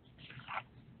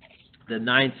 The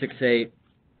 968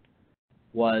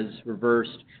 was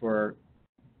reversed for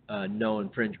no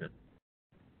infringement.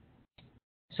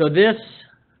 So this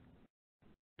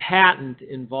patent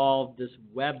involved this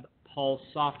Web Pulse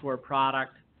software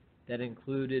product that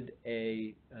included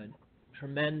a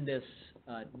tremendous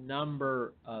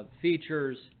number of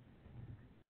features,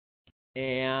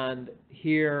 and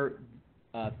here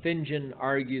Fingen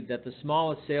argued that the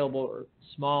smallest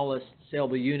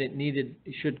saleable unit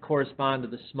should correspond to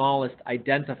the smallest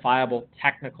identifiable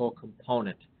technical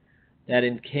component that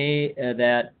included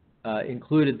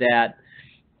that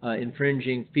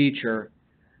infringing feature.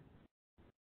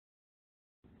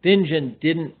 Fingen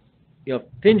didn't,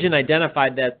 Fingen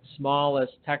identified that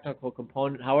smallest technical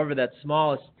component. However, that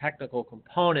smallest technical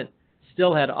component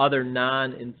still had other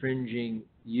non-infringing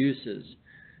uses.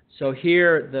 So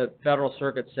here the Federal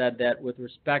Circuit said that with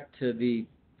respect to the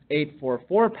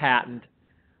 844 patent,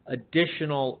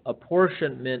 additional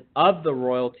apportionment of the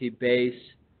royalty base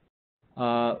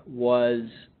was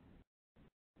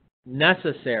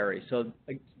necessary. So,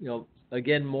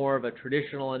 again, more of a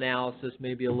traditional analysis,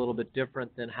 maybe a little bit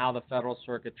different than how the Federal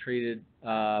Circuit treated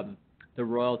the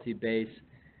royalty base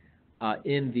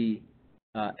in the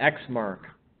Exmark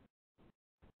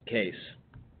case.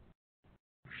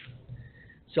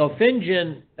 So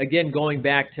Finjan, again, going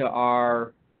back to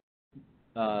our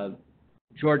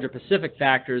Georgia Pacific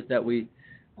factors that we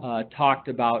talked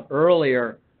about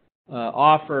earlier,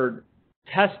 offered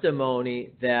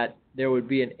testimony that there would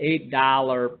be an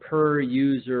 $8 per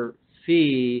user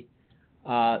fee.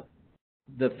 The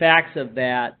facts of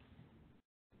that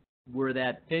were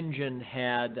that Finjan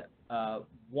had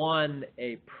won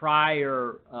a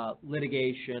prior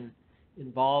litigation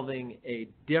involving a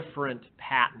different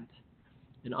patent,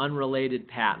 an unrelated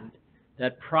patent.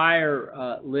 That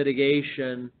prior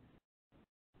litigation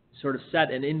sort of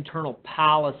set an internal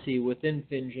policy within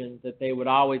Finjan that they would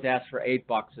always ask for $8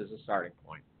 as a starting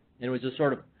point. And it was just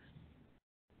sort of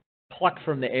plucked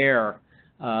from the air,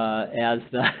 as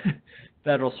the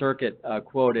Federal Circuit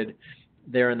quoted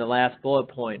there in the last bullet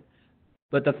point.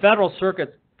 But the Federal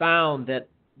Circuit found that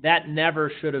that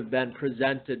never should have been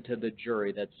presented to the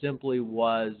jury. That simply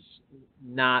was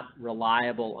not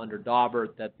reliable under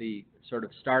Daubert, that the sort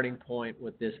of starting point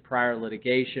with this prior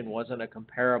litigation wasn't a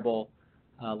comparable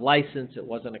license, it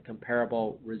wasn't a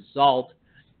comparable result,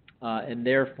 and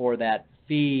therefore that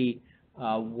fee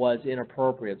was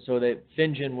inappropriate. So that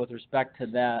Finjan, with respect to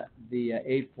that, the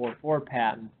 844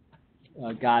 patent,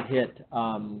 got hit,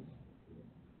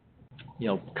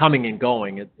 coming and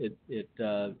going. It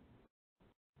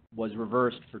was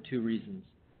reversed for two reasons.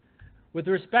 With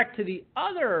respect to the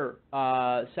other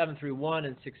 731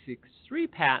 and 663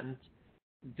 patents,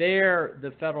 there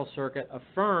the Federal Circuit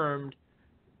affirmed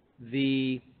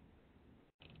the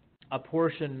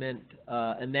apportionment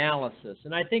analysis.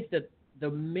 And I think that the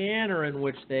manner in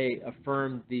which they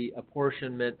affirmed the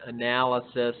apportionment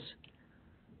analysis,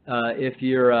 if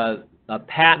you're a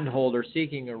patent holder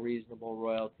seeking a reasonable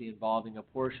royalty involving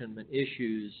apportionment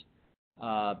issues,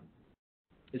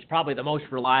 is probably the most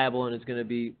reliable and is going to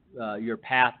be your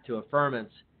path to affirmance.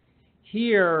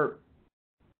 Here,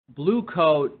 Blue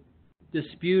Coat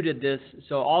disputed this,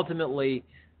 so ultimately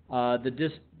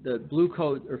the Blue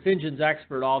Coat, or Finjan's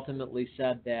expert, ultimately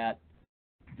said that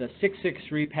the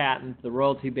 663 patent, the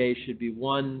royalty base should be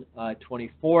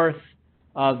 1/24th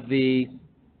of the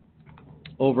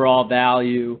overall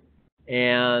value,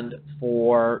 and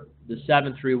for the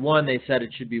 731, they said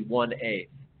it should be 1/8.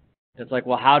 It's like,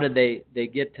 well, how did they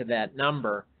get to that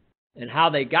number? And how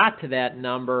they got to that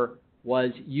number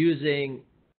was using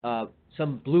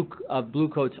some Blue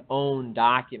Coat's own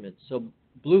documents. So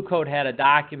Blue Coat had a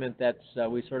document that's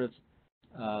we sort of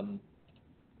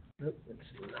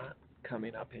it's not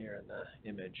coming up here in the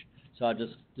image, so I'll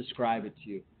just describe it to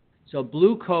you. So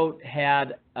Blue Coat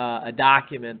had a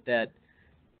document that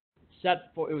it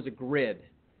was a grid,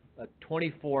 a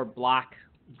 24 block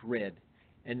grid.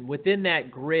 And within that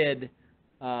grid,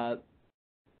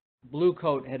 Blue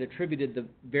Coat had attributed the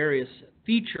various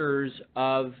features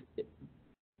of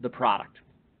the product.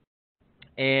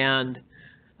 And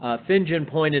Finjan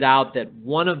pointed out that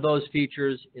one of those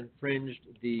features infringed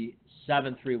the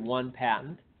 731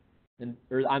 patent.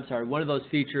 One of those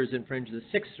features infringed the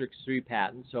 663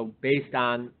 patent. So based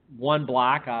on one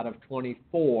block out of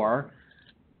 24,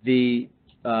 the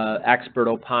expert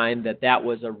opined that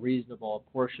was a reasonable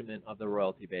apportionment of the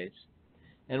royalty base.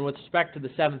 And with respect to the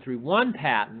 731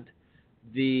 patent,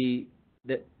 the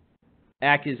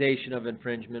accusation of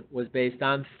infringement was based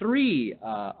on 3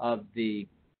 of the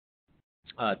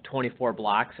 24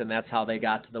 blocks, and that's how they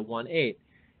got to the 1/8.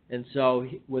 And so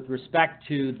with respect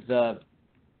to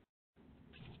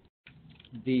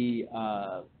the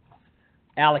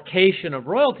allocation of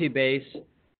royalty base,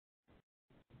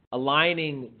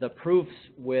 aligning the proofs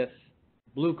with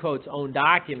Blue Coat's own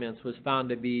documents was found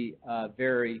to be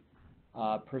very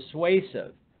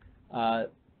persuasive.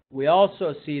 We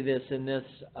also see this in this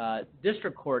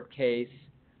district court case,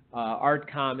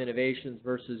 Artcom Innovations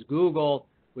versus Google,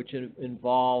 which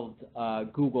involved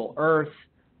Google Earth.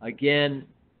 Again,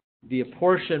 the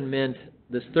apportionment,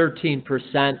 this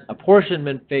 13%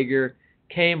 apportionment figure,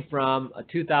 came from a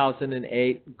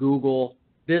 2008 Google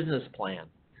business plan.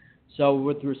 So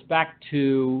with respect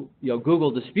to,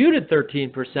 Google disputed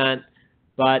 13%,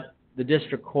 but the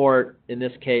district court in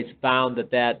this case found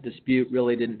that dispute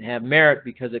really didn't have merit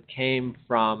because it came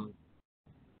from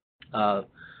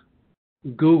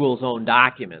Google's own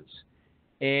documents.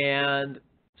 And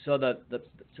so the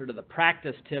sort of the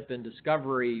practice tip in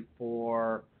discovery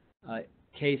for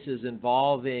cases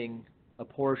involving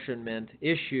apportionment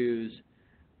issues,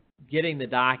 getting the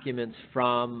documents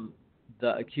from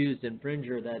the accused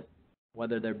infringer that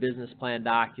whether they're business plan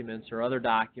documents or other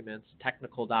documents,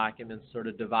 technical documents, sort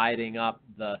of dividing up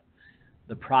the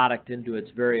product into its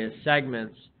various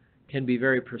segments, can be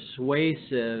very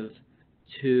persuasive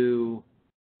to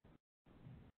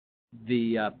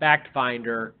the fact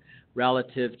finder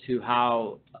relative to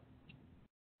how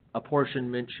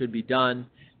apportionment should be done,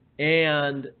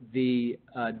 and the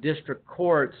district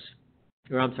courts,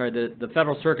 or I'm sorry, the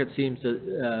Federal Circuit seems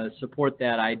to support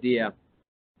that idea.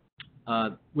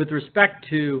 With respect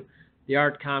to the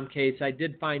ArtCom case, I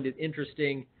did find it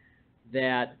interesting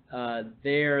that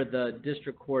there the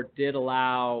district court did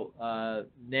allow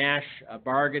Nash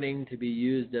bargaining to be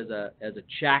used as a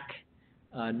check.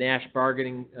 Nash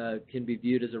bargaining can be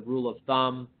viewed as a rule of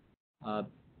thumb.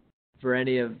 For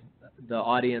any of the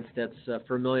audience that's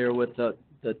familiar with the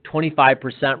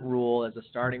 25% rule as a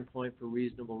starting point for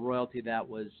reasonable royalty, that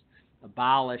was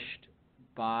abolished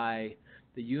by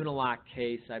the Unilock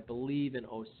case, I believe, in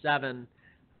 2007.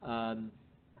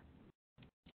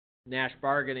 Nash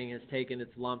bargaining has taken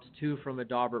its lumps too from a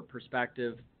Daubert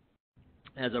perspective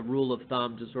as a rule of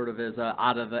thumb, to sort of as a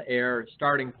out of the air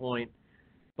starting point.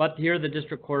 But here the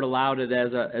district court allowed it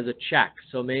as a check,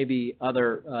 so maybe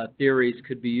other theories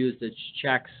could be used as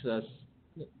checks.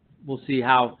 We'll see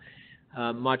how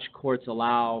much courts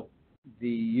allow the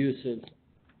use of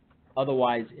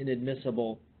otherwise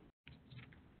inadmissible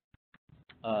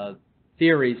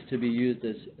theories to be used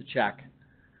as a check.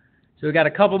 So we've got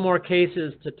a couple more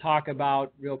cases to talk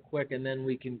about real quick, and then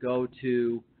we can go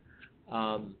to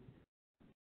some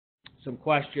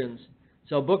questions.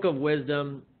 So Book of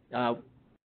Wisdom,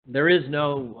 there is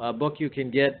no book you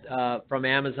can get from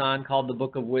Amazon called the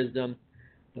Book of Wisdom.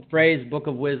 The phrase Book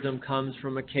of Wisdom comes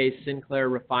from a case, Sinclair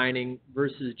Refining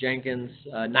versus Jenkins,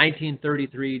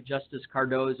 1933, Justice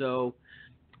Cardozo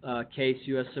case,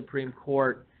 U.S. Supreme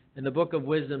Court. And the Book of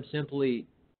Wisdom simply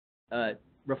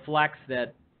reflects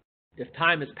that if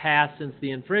time has passed since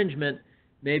the infringement,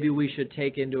 maybe we should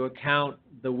take into account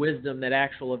the wisdom that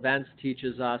actual events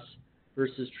teaches us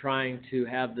versus trying to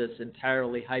have this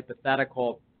entirely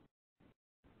hypothetical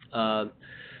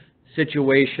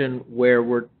situation where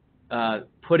we're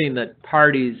putting the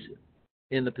parties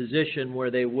in the position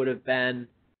where they would have been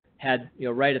had,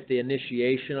 right at the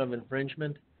initiation of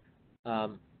infringement.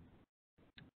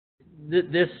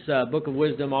 This Book of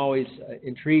Wisdom always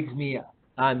intrigues me.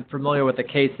 I'm familiar with a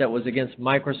case that was against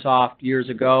Microsoft years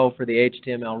ago for the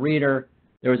HTML reader.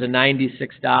 There was a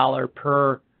 $96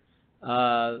 per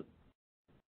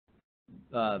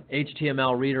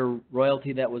HTML reader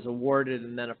royalty that was awarded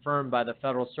and then affirmed by the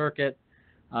Federal Circuit.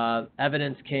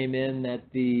 Evidence came in that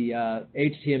the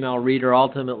HTML reader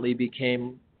ultimately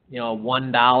became, a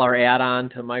 $1 add-on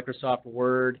to Microsoft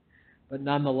Word, but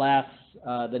nonetheless,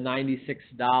 the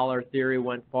 $96 theory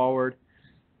went forward.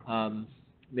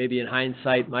 Maybe in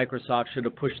hindsight, Microsoft should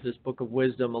have pushed this Book of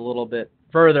Wisdom a little bit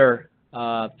further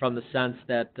from the sense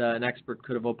that an expert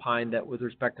could have opined that with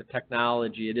respect to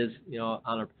technology, it is,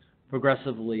 on a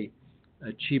progressively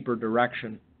cheaper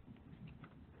direction.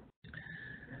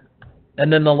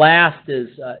 And then the last is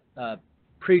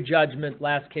prejudgment.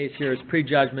 Last case here is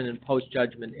prejudgment and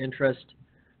post-judgment interest.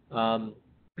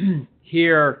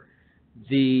 Here,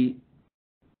 the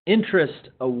interest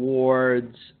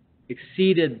awards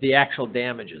exceeded the actual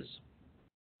damages.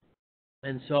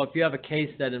 And so if you have a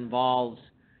case that involves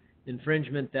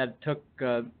infringement that took,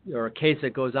 or a case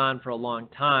that goes on for a long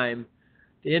time,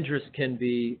 the interest can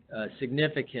be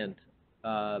significant,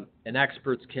 and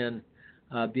experts can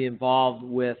be involved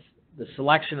with the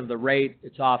selection of the rate.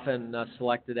 It's often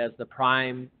selected as the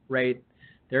prime rate.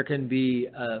 There can be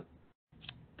a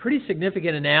pretty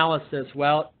significant analysis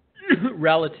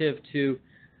relative to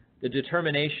the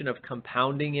determination of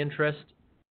compounding interest.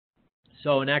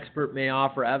 So an expert may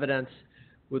offer evidence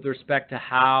with respect to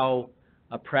how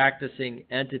a practicing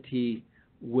entity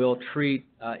will treat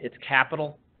its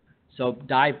capital. So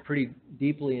dive pretty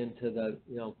deeply into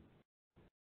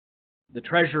the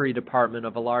Treasury Department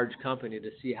of a large company to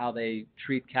see how they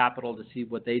treat capital, to see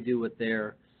what they do with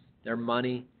their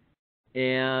money.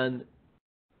 And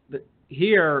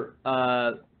here,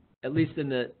 at least in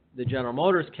the General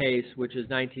Motors case, which is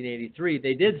 1983,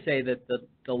 they did say that the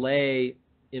delay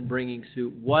in bringing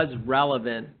suit was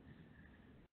relevant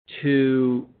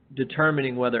to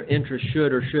determining whether interest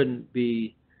should or shouldn't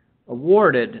be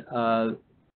awarded,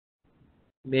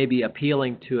 maybe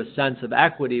appealing to a sense of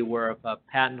equity where if a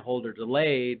patent holder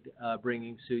delayed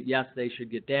bringing suit, yes, they should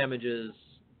get damages,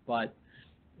 but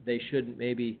they shouldn't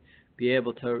maybe be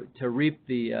able to reap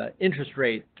the interest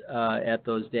rate at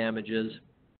those damages.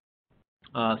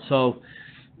 So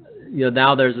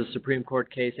now there's a Supreme Court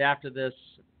case after this,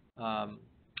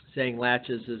 saying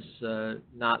latches is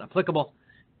not applicable,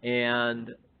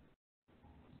 and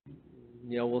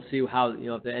we'll see how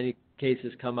if any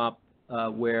cases come up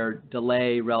where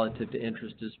delay relative to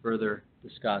interest is further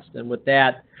discussed. And with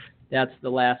that, that's the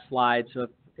last slide. So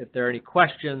if there are any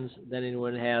questions that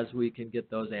anyone has, we can get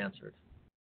those answered.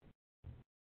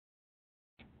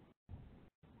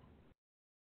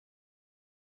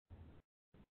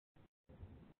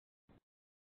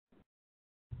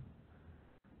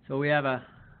 So we have a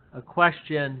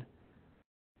question.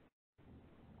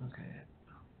 Okay.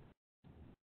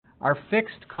 Are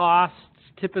fixed costs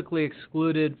typically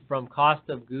excluded from cost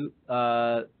of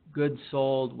goods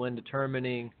sold when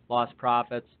determining lost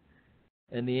profits?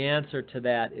 And the answer to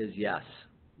that is yes,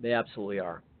 they absolutely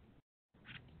are.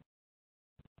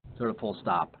 Sort of full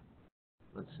stop.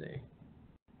 Let's see.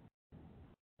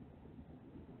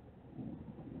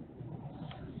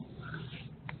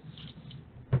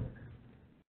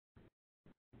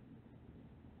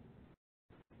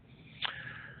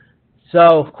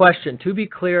 So, question, to be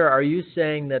clear, are you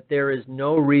saying that there is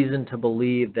no reason to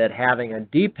believe that having a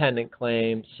dependent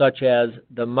claim, such as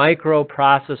the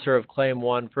microprocessor of Claim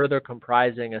 1 further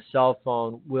comprising a cell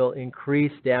phone, will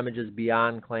increase damages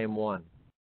beyond Claim 1?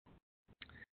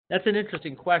 That's an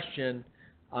interesting question.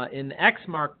 In the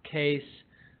Exmark case,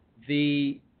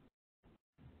 the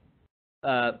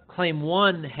Claim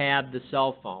 1 had the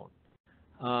cell phone.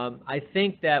 I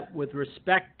think that with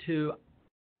respect to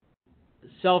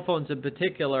cell phones in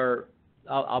particular,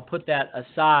 I'll put that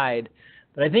aside,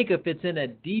 but I think if it's in a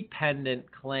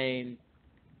dependent claim,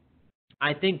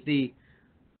 I think the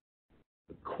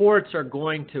courts are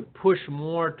going to push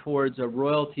more towards a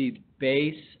royalty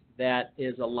base that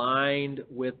is aligned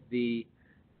with the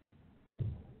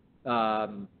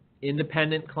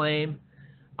independent claim.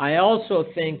 I also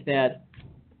think that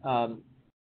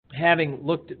having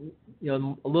looked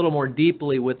a little more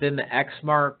deeply within the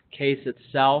Exmark case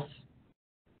itself,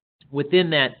 within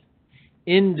that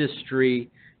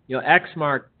industry,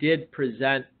 Exmark did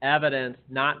present evidence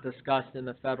not discussed in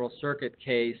the Federal Circuit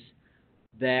case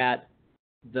that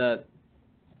the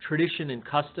tradition and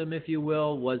custom, if you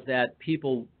will, was that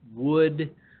people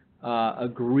would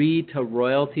agree to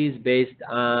royalties based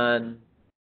on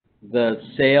the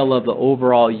sale of the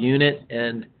overall unit.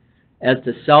 And as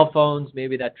to cell phones,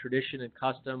 maybe that tradition and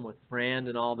custom with Frand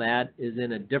and all that is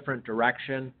in a different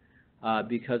direction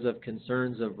because of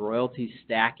concerns of royalty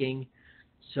stacking.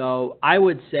 So I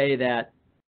would say that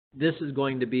this is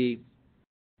going to be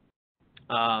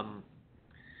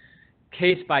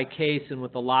case by case, and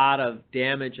with a lot of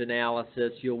damage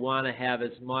analysis, you'll want to have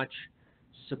as much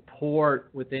support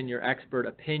within your expert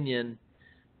opinion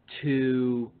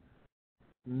to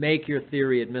make your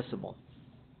theory admissible.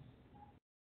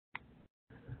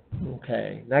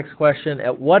 Okay, next question.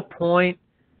 At what point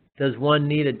does one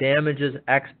need a damages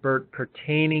expert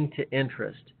pertaining to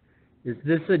interest? Is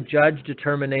this a judge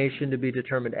determination to be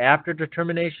determined after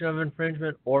determination of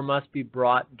infringement, or must be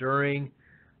brought during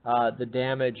the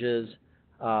damages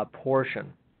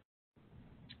portion?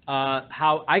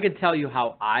 How I can tell you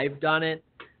how I've done it.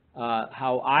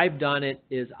 How I've done it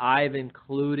is I've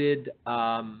included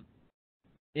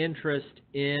interest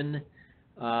in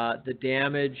the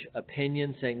damage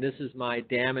opinion, saying this is my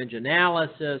damage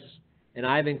analysis, and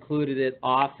I've included it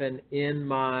often in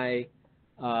my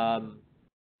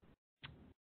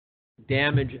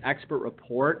damage expert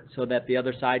report so that the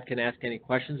other side can ask any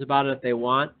questions about it if they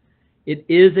want. It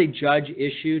is a judge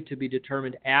issue to be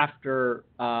determined after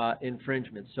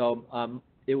infringement. So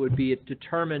it would be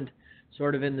determined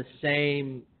sort of in the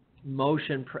same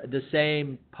motion, the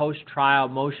same post-trial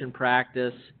motion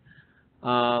practice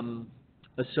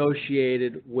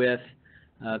associated with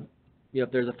if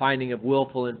there's a finding of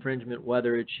willful infringement,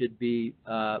 whether it should be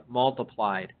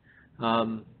multiplied.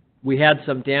 We had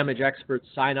some damage experts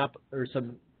sign up, or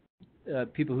some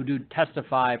people who do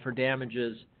testify for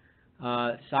damages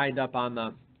signed up on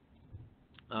the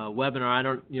webinar. I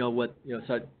don't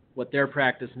what their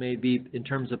practice may be in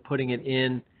terms of putting it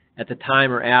in at the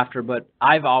time or after, but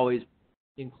I've always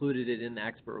included it in the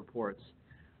expert reports.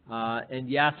 And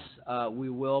yes, we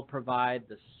will provide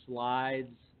the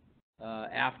slides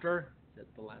after. Is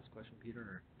that the last question,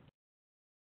 Peter?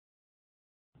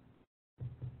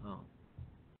 Or? Oh.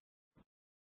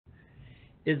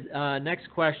 Next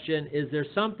question, is there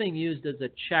something used as a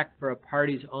check for a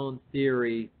party's own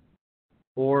theory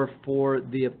or for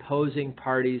the opposing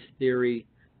party's theory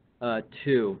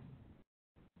too?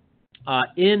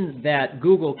 In that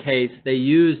Google case, they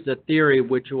used a theory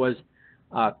which was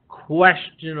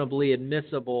questionably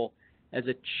admissible as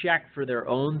a check for their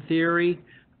own theory.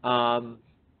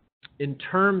 In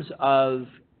terms of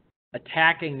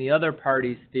attacking the other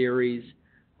party's theories,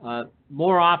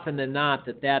 more often than not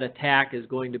that attack is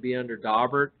going to be under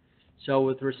Daubert. So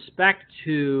with respect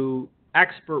to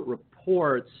expert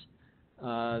reports,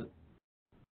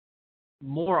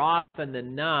 more often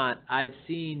than not, I've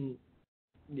seen,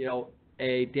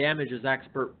 a damages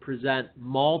expert present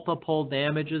multiple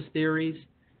damages theories.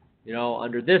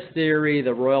 Under this theory,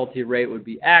 the royalty rate would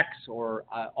be X, or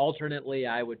alternately,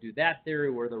 I would do that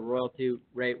theory where the royalty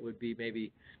rate would be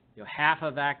maybe half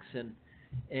of X,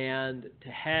 and to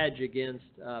hedge against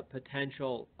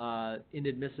potential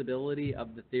inadmissibility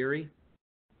of the theory.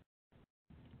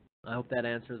 I hope that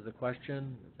answers the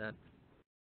question. So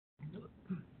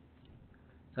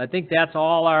I think that's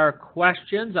all our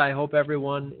questions. I hope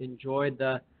everyone enjoyed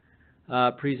the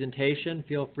presentation.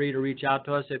 Feel free to reach out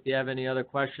to us if you have any other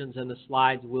questions, and the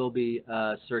slides will be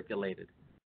circulated.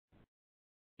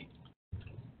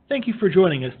 Thank you for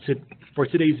joining us for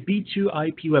today's B2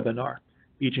 IP webinar.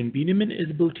 Bejin Bieneman is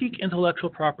a boutique intellectual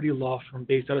property law firm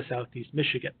based out of Southeast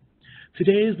Michigan.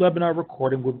 Today's webinar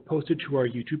recording will be posted to our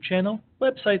YouTube channel,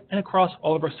 website, and across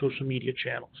all of our social media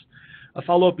channels. A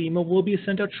follow-up email will be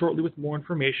sent out shortly with more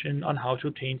information on how to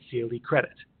obtain CLE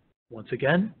credit. Once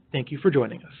again, thank you for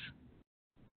joining us.